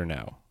Dexter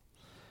now.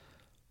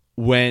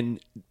 When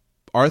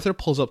Arthur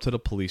pulls up to the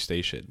police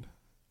station,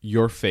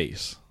 your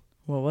face,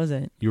 What was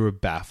it? you were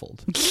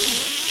baffled.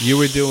 You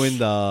were doing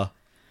the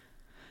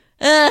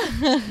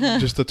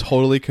just a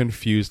totally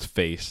confused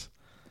face.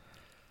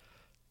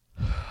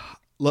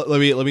 Let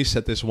me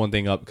set this one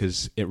thing up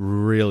because it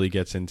really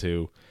gets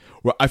into.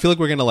 I feel like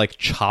we're gonna like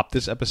chop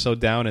this episode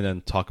down and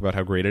then talk about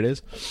how great it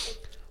is.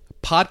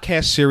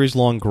 Podcast series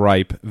long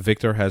gripe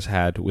Victor has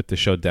had with the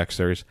show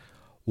Dexter's.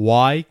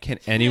 Why can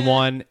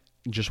anyone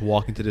just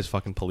walk into this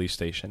fucking police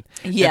station?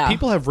 Yeah. And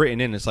people have written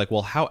in. It's like,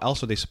 well, how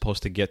else are they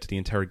supposed to get to the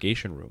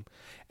interrogation room?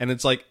 And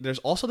it's like, there's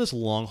also this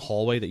long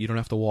hallway that you don't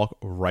have to walk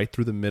right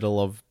through the middle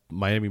of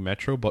Miami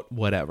Metro, but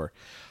whatever.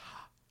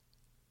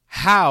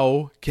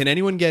 How can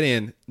anyone get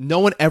in? No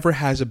one ever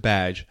has a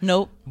badge.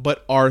 Nope.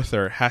 But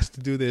Arthur has to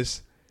do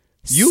this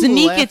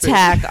Sneak laughing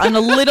attack on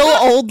a little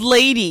old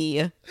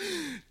lady.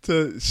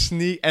 to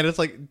sneak, and it's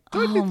like,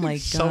 Oh don't you my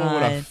think someone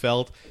would have God.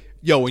 felt?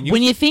 Yo, when you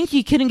When you think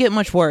you couldn't get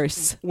much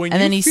worse, When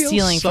and then you he's feel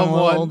stealing from a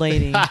little someone- old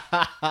lady.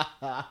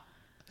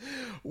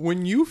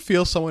 when you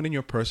feel someone in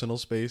your personal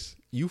space,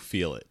 you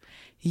feel it.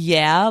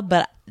 Yeah,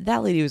 but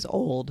that lady was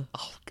old.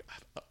 Oh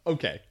God.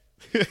 Okay.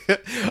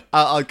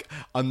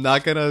 I'm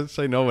not gonna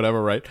say no,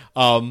 whatever, right?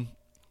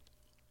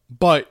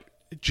 But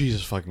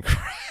Jesus fucking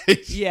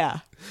Christ. Yeah.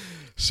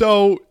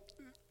 So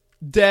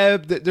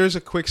Deb, there's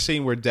a quick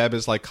scene where Deb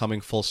is like coming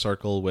full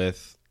circle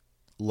with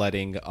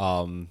letting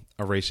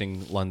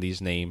erasing Lundy's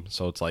name,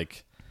 so it's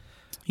like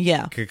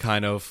Yeah. could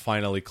kind of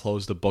finally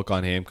close the book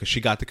on him because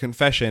she got the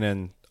confession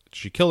and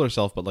she killed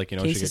herself, but like, you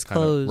know, Case she is gets kind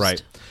of closed.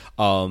 right.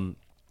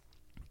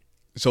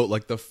 So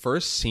like the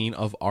first scene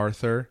of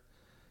Arthur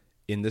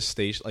in this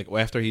station, like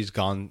after he's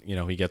gone, you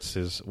know, he gets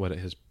his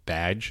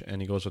badge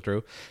and he goes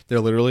through. They're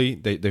literally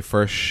the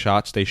first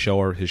shots they show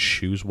are his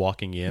shoes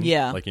walking in.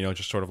 Yeah. like, you know,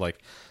 just sort of like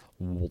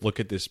look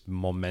at this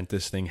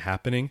momentous thing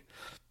happening.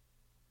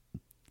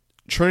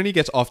 Trinity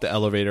gets off the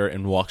elevator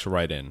and walks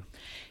right in.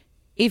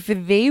 If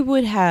they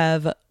would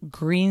have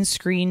green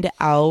screened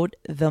out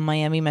the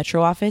Miami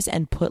Metro office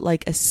and put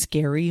like a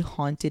scary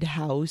haunted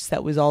house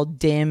that was all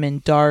dim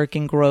and dark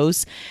and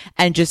gross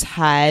and just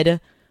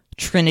had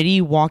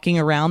Trinity walking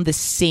around the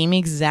same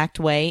exact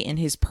way in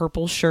his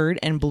purple shirt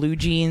and blue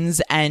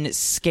jeans and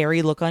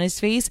scary look on his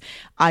face,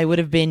 I would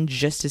have been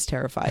just as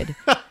terrified.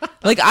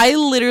 Like, I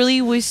literally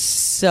was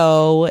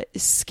so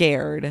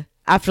scared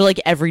after like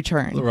every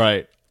turn.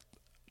 Right.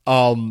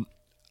 Are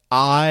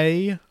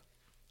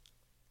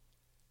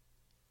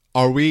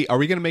we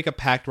gonna make a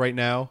pact right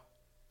now?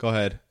 Go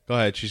ahead.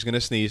 She's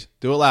gonna sneeze.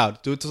 Do it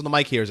loud. Do it till the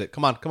mic hears it.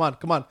 Come on.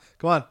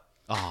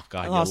 Oh God,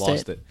 I you lost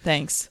it. it.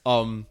 Thanks.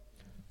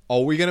 Are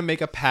we gonna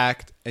make a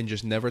pact and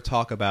just never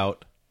talk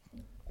about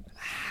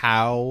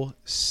how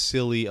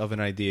silly of an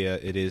idea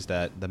it is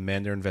that the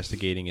man they're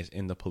investigating is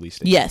in the police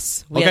station?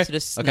 Yes. We have to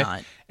just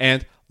not.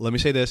 And let me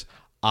say this.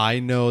 I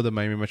know the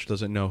Miami Metro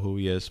doesn't know who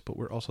he is, but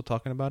we're also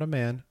talking about a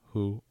man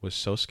who was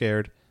so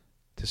scared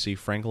to see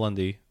Frank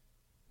Lundy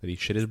that he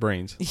shit his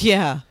brains.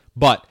 Yeah.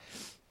 But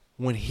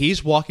when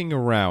he's walking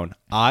around,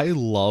 I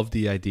love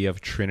the idea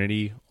of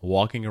Trinity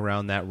walking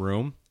around that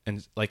room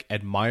and like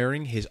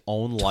admiring his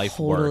own life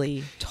work.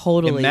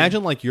 Totally.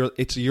 Imagine like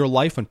it's your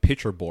life on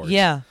picture boards.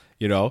 Yeah.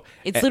 You know?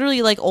 It's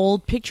literally like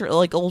old photo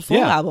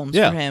albums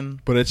for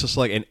him. But it's just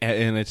like,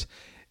 and it's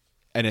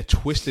in a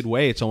twisted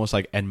way, it's almost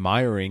like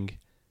admiring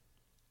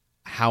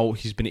how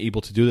he's been able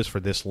to do this for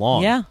this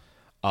long. Yeah.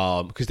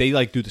 Because they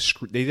like do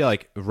they do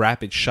like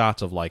rapid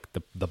shots of like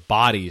the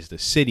bodies, the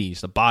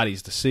cities,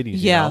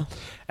 Yeah. You know?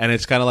 And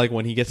it's kind of like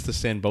when he gets to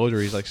Stan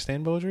Beaudry, he's like,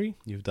 Stan Beaudry,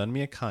 you've done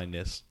me a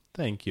kindness.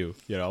 Thank you.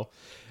 You know,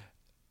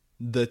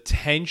 the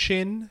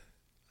tension,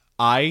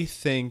 I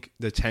think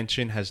the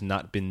tension has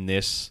not been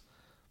this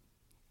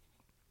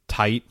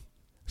tight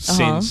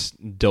since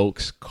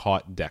Dokes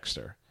caught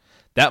Dexter.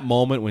 That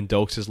moment when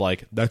Dokes is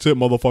like, that's it,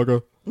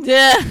 motherfucker.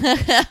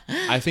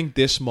 I think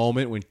this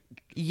moment when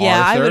Yeah,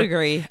 Arthur, I would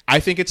agree. I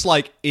think it's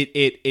like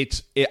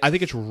I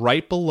think it's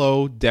right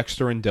below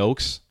Dexter and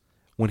Dokes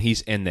when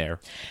he's in there.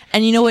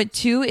 And you know what,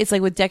 too? It's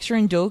like with Dexter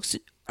and Dokes.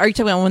 Are you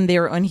talking about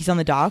when he's on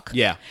the dock?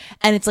 Yeah.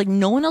 And it's like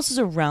no one else is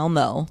around,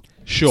 though.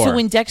 Sure. So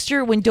when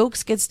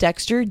Dokes gets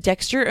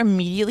Dexter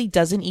immediately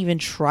doesn't even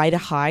try to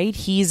hide.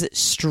 He's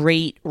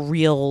straight,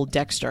 real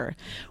Dexter.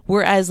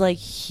 Whereas, like,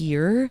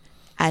 here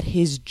at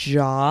his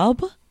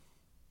job,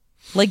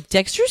 like,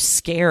 Dexter's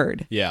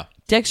scared. Yeah.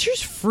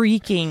 Dexter's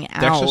freaking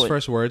out. Dexter's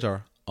first words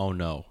are, "Oh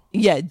no."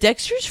 Yeah,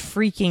 Dexter's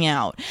freaking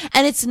out.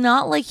 And it's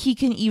not like he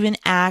can even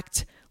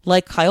act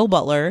like Kyle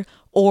Butler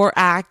or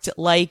act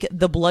like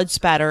the blood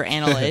spatter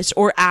analyst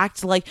or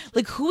act like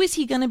who is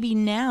he going to be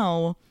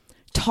now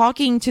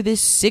talking to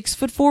this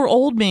 6'4"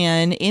 old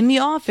man in the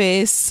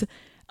office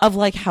of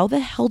like, how the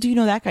hell do you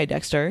know that guy,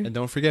 Dexter? And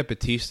don't forget,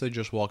 Batista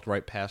just walked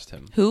right past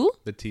him. Who?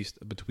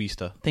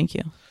 Batista. Thank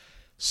you.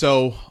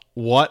 So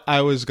what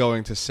I was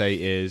going to say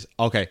is,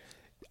 okay,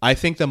 I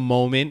think the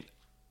moment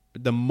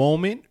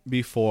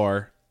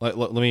before,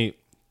 let me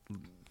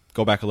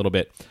go back a little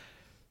bit.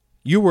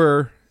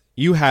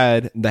 You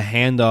had the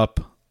hand up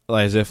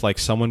as if like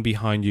someone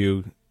behind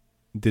you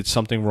did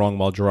something wrong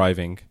while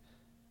driving,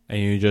 and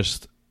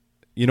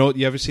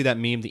you ever see that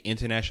meme, the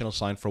international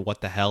sign for what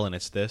the hell, and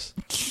it's this,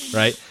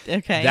 right?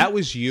 Okay. That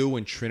was you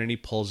when Trinity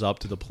pulls up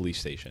to the police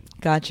station.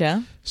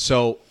 Gotcha.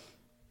 So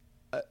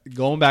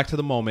going back to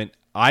the moment,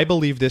 I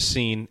believe this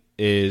scene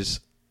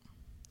is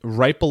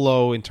right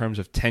below in terms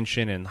of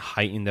tension and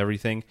heightened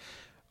everything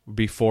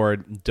before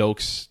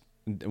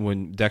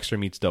when Dexter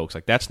meets Dokes.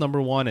 Like, that's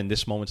number one, and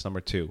this moment's number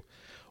two.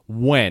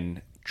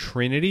 When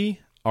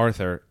Trinity,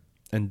 Arthur,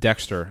 and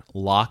Dexter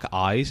lock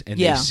eyes and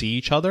they see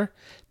each other,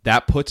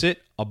 that puts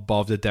it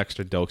above the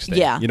Dexter Dokes thing.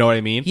 Yeah. You know what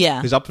I mean? Yeah.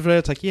 Because up to there,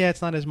 it's like, yeah,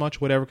 it's not as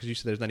much, whatever, because you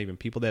said there's not even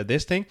people there.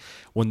 This thing,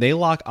 when they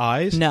lock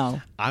eyes,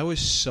 No. I was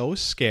so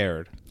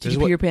scared. Did you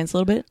pee your pants a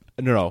little bit?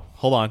 No,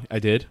 hold on. I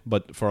did,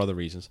 but for other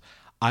reasons.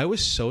 I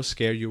was so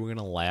scared you were going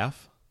to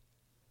laugh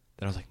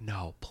that I was like,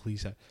 no,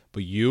 please.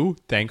 But you,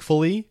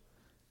 thankfully,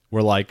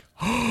 were like,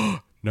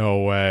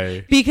 no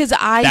way. Because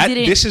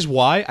This is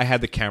why I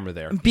had the camera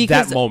there.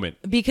 Because, that moment.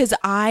 Because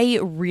I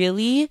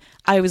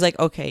was like,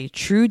 okay,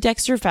 true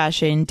Dexter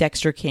fashion.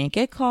 Dexter can't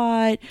get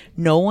caught.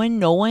 No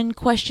one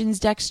questions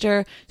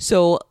Dexter.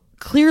 So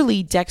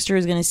clearly Dexter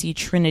is going to see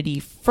Trinity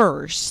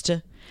first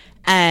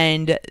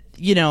and,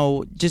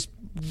 just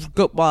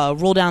go,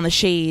 roll down the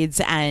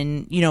shades,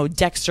 and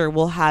Dexter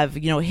will have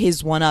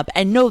his one up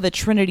and know that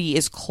Trinity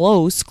is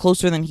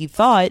closer than he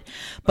thought.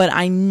 But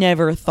I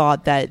never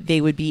thought that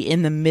they would be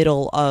in the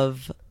middle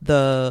of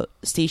the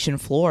station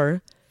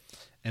floor.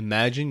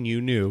 Imagine you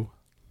knew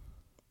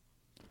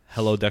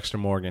Hello Dexter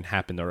Morgan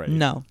happened already.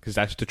 No, because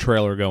that's the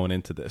trailer going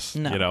into this.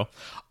 No.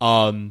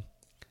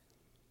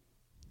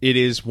 It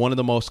is one of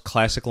the most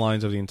classic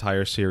lines of the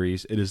entire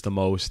series. It is the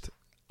most.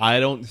 I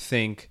don't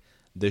think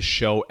the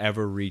show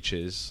ever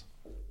reaches.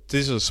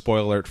 This is a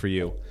spoiler alert for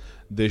you.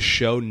 The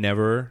show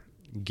never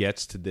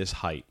gets to this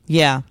height.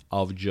 Yeah.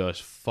 Of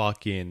just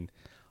fucking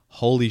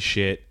holy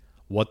shit,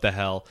 what the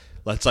hell?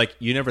 That's like,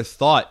 you never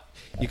thought.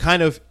 You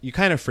kind of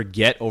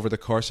forget over the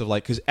course of,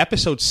 like, because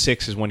episode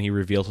 6 is when he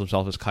reveals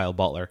himself as Kyle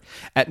Butler.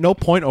 At no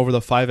point over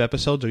the 5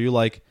 episodes are you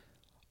like,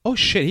 oh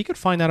shit, he could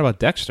find out about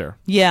Dexter.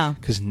 Yeah.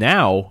 Because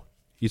now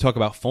you talk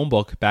about phone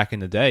book back in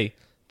the day.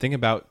 Think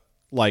about,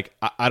 like,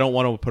 I don't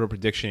want to put a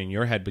prediction in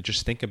your head, but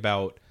just think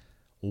about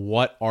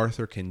what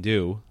Arthur can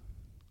do.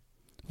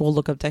 We'll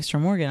look up Dexter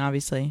Morgan,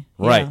 obviously.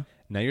 Right. Yeah.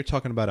 Now you're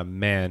talking about a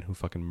man who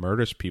fucking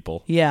murders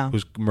people. Yeah.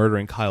 Who's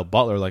murdering Kyle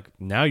Butler. Like,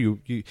 now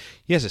he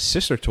has a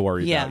sister to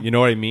worry Yeah. about. You know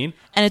what I mean?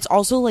 And it's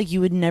also like, you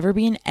would never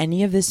be in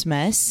any of this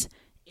mess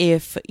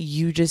if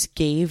you just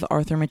gave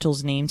Arthur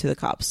Mitchell's name to the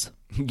cops.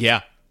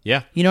 Yeah.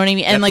 Yeah. You know what I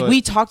mean? And That's like,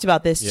 we talked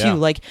about this Yeah. too.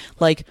 Like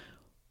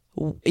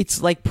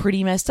it's like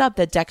pretty messed up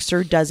that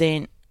Dexter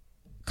doesn't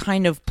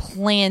kind of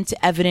plant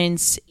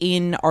evidence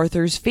in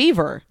Arthur's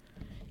favor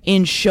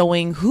in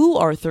showing who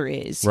Arthur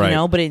is, Right.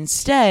 but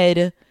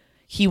instead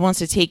he wants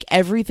to take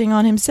everything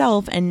on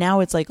himself, and now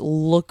it's like,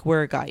 look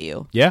where it got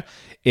you. Yeah.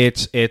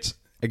 It's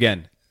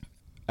again,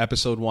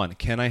 episode 1.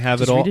 Can I have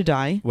Does it all? Rita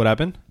die? What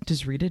happened?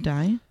 Does Rita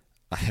die?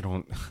 I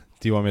don't.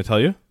 Do you want me to tell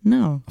you?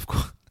 No. Of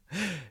course.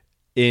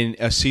 In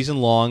a season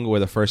long where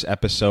the first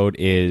episode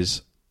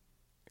is,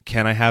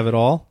 can I have it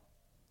all?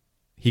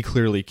 He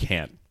clearly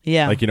can't.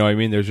 Yeah. Like, you know what I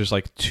mean? There's just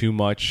like too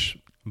much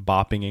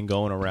bopping and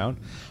going around.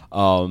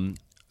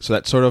 So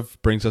that sort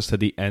of brings us to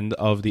the end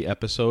of the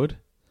episode.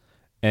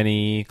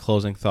 Any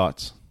closing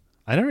thoughts?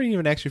 I never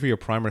even asked you for your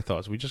primer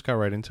thoughts. We just got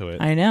right into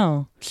it. I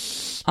know.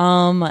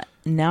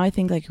 Now I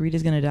think like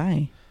Rita's gonna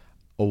die.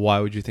 Well, why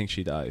would you think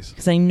she dies?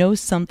 Because I know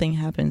something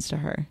happens to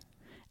her,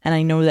 and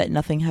I know that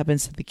nothing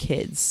happens to the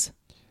kids.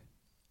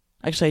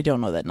 Actually, I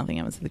don't know that nothing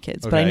happens to the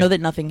kids, but I Okay. know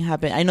that nothing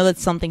happened. I know that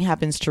something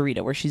happens to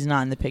Rita where she's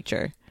not in the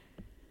picture.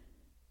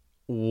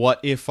 What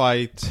if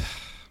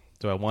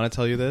do I want to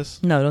tell you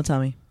this? No, don't tell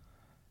me.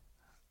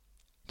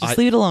 Just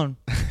leave it alone.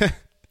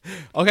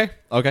 Okay.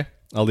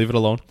 I'll leave it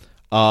alone.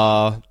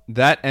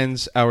 That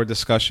ends our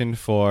discussion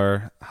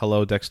for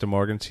Hello Dexter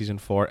Morgan, Season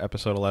 4,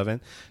 Episode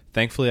 11.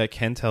 Thankfully, I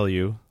can tell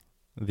you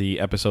the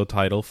episode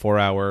title for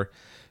our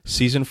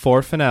Season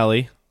 4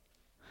 finale.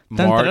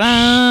 Dun, dun,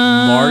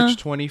 dun.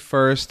 March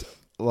 21st,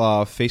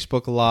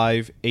 Facebook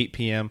Live, 8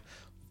 p.m.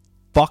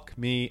 Fuck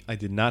me, I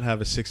did not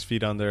have a 6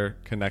 feet under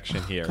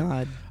connection here.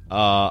 God.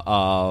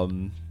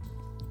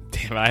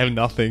 Damn, I have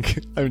nothing.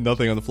 I have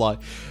nothing on the fly.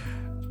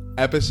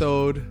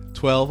 Episode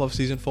 12 of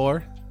Season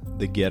 4,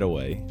 The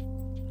Getaway.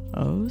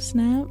 Oh,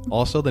 snap.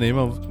 Also, the name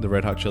of the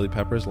Red Hot Chili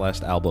Peppers'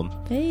 last album.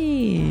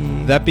 Hey.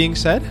 That being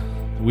said,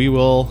 we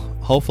will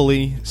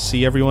hopefully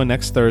see everyone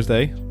next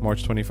Thursday,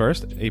 March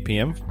 21st, 8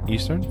 p.m.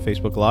 Eastern,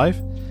 Facebook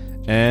Live.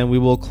 And we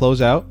will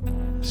close out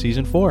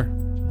Season 4.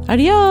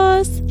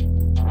 Adios.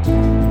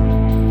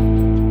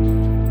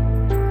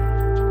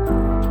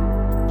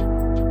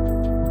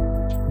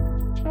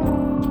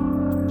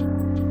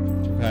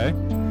 Okay.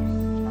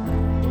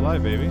 We're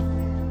live, baby.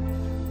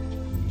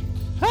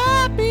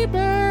 Happy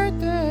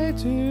birthday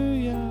to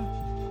you.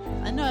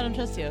 I know, I don't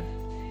trust you.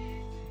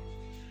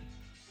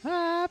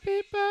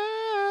 Happy birthday.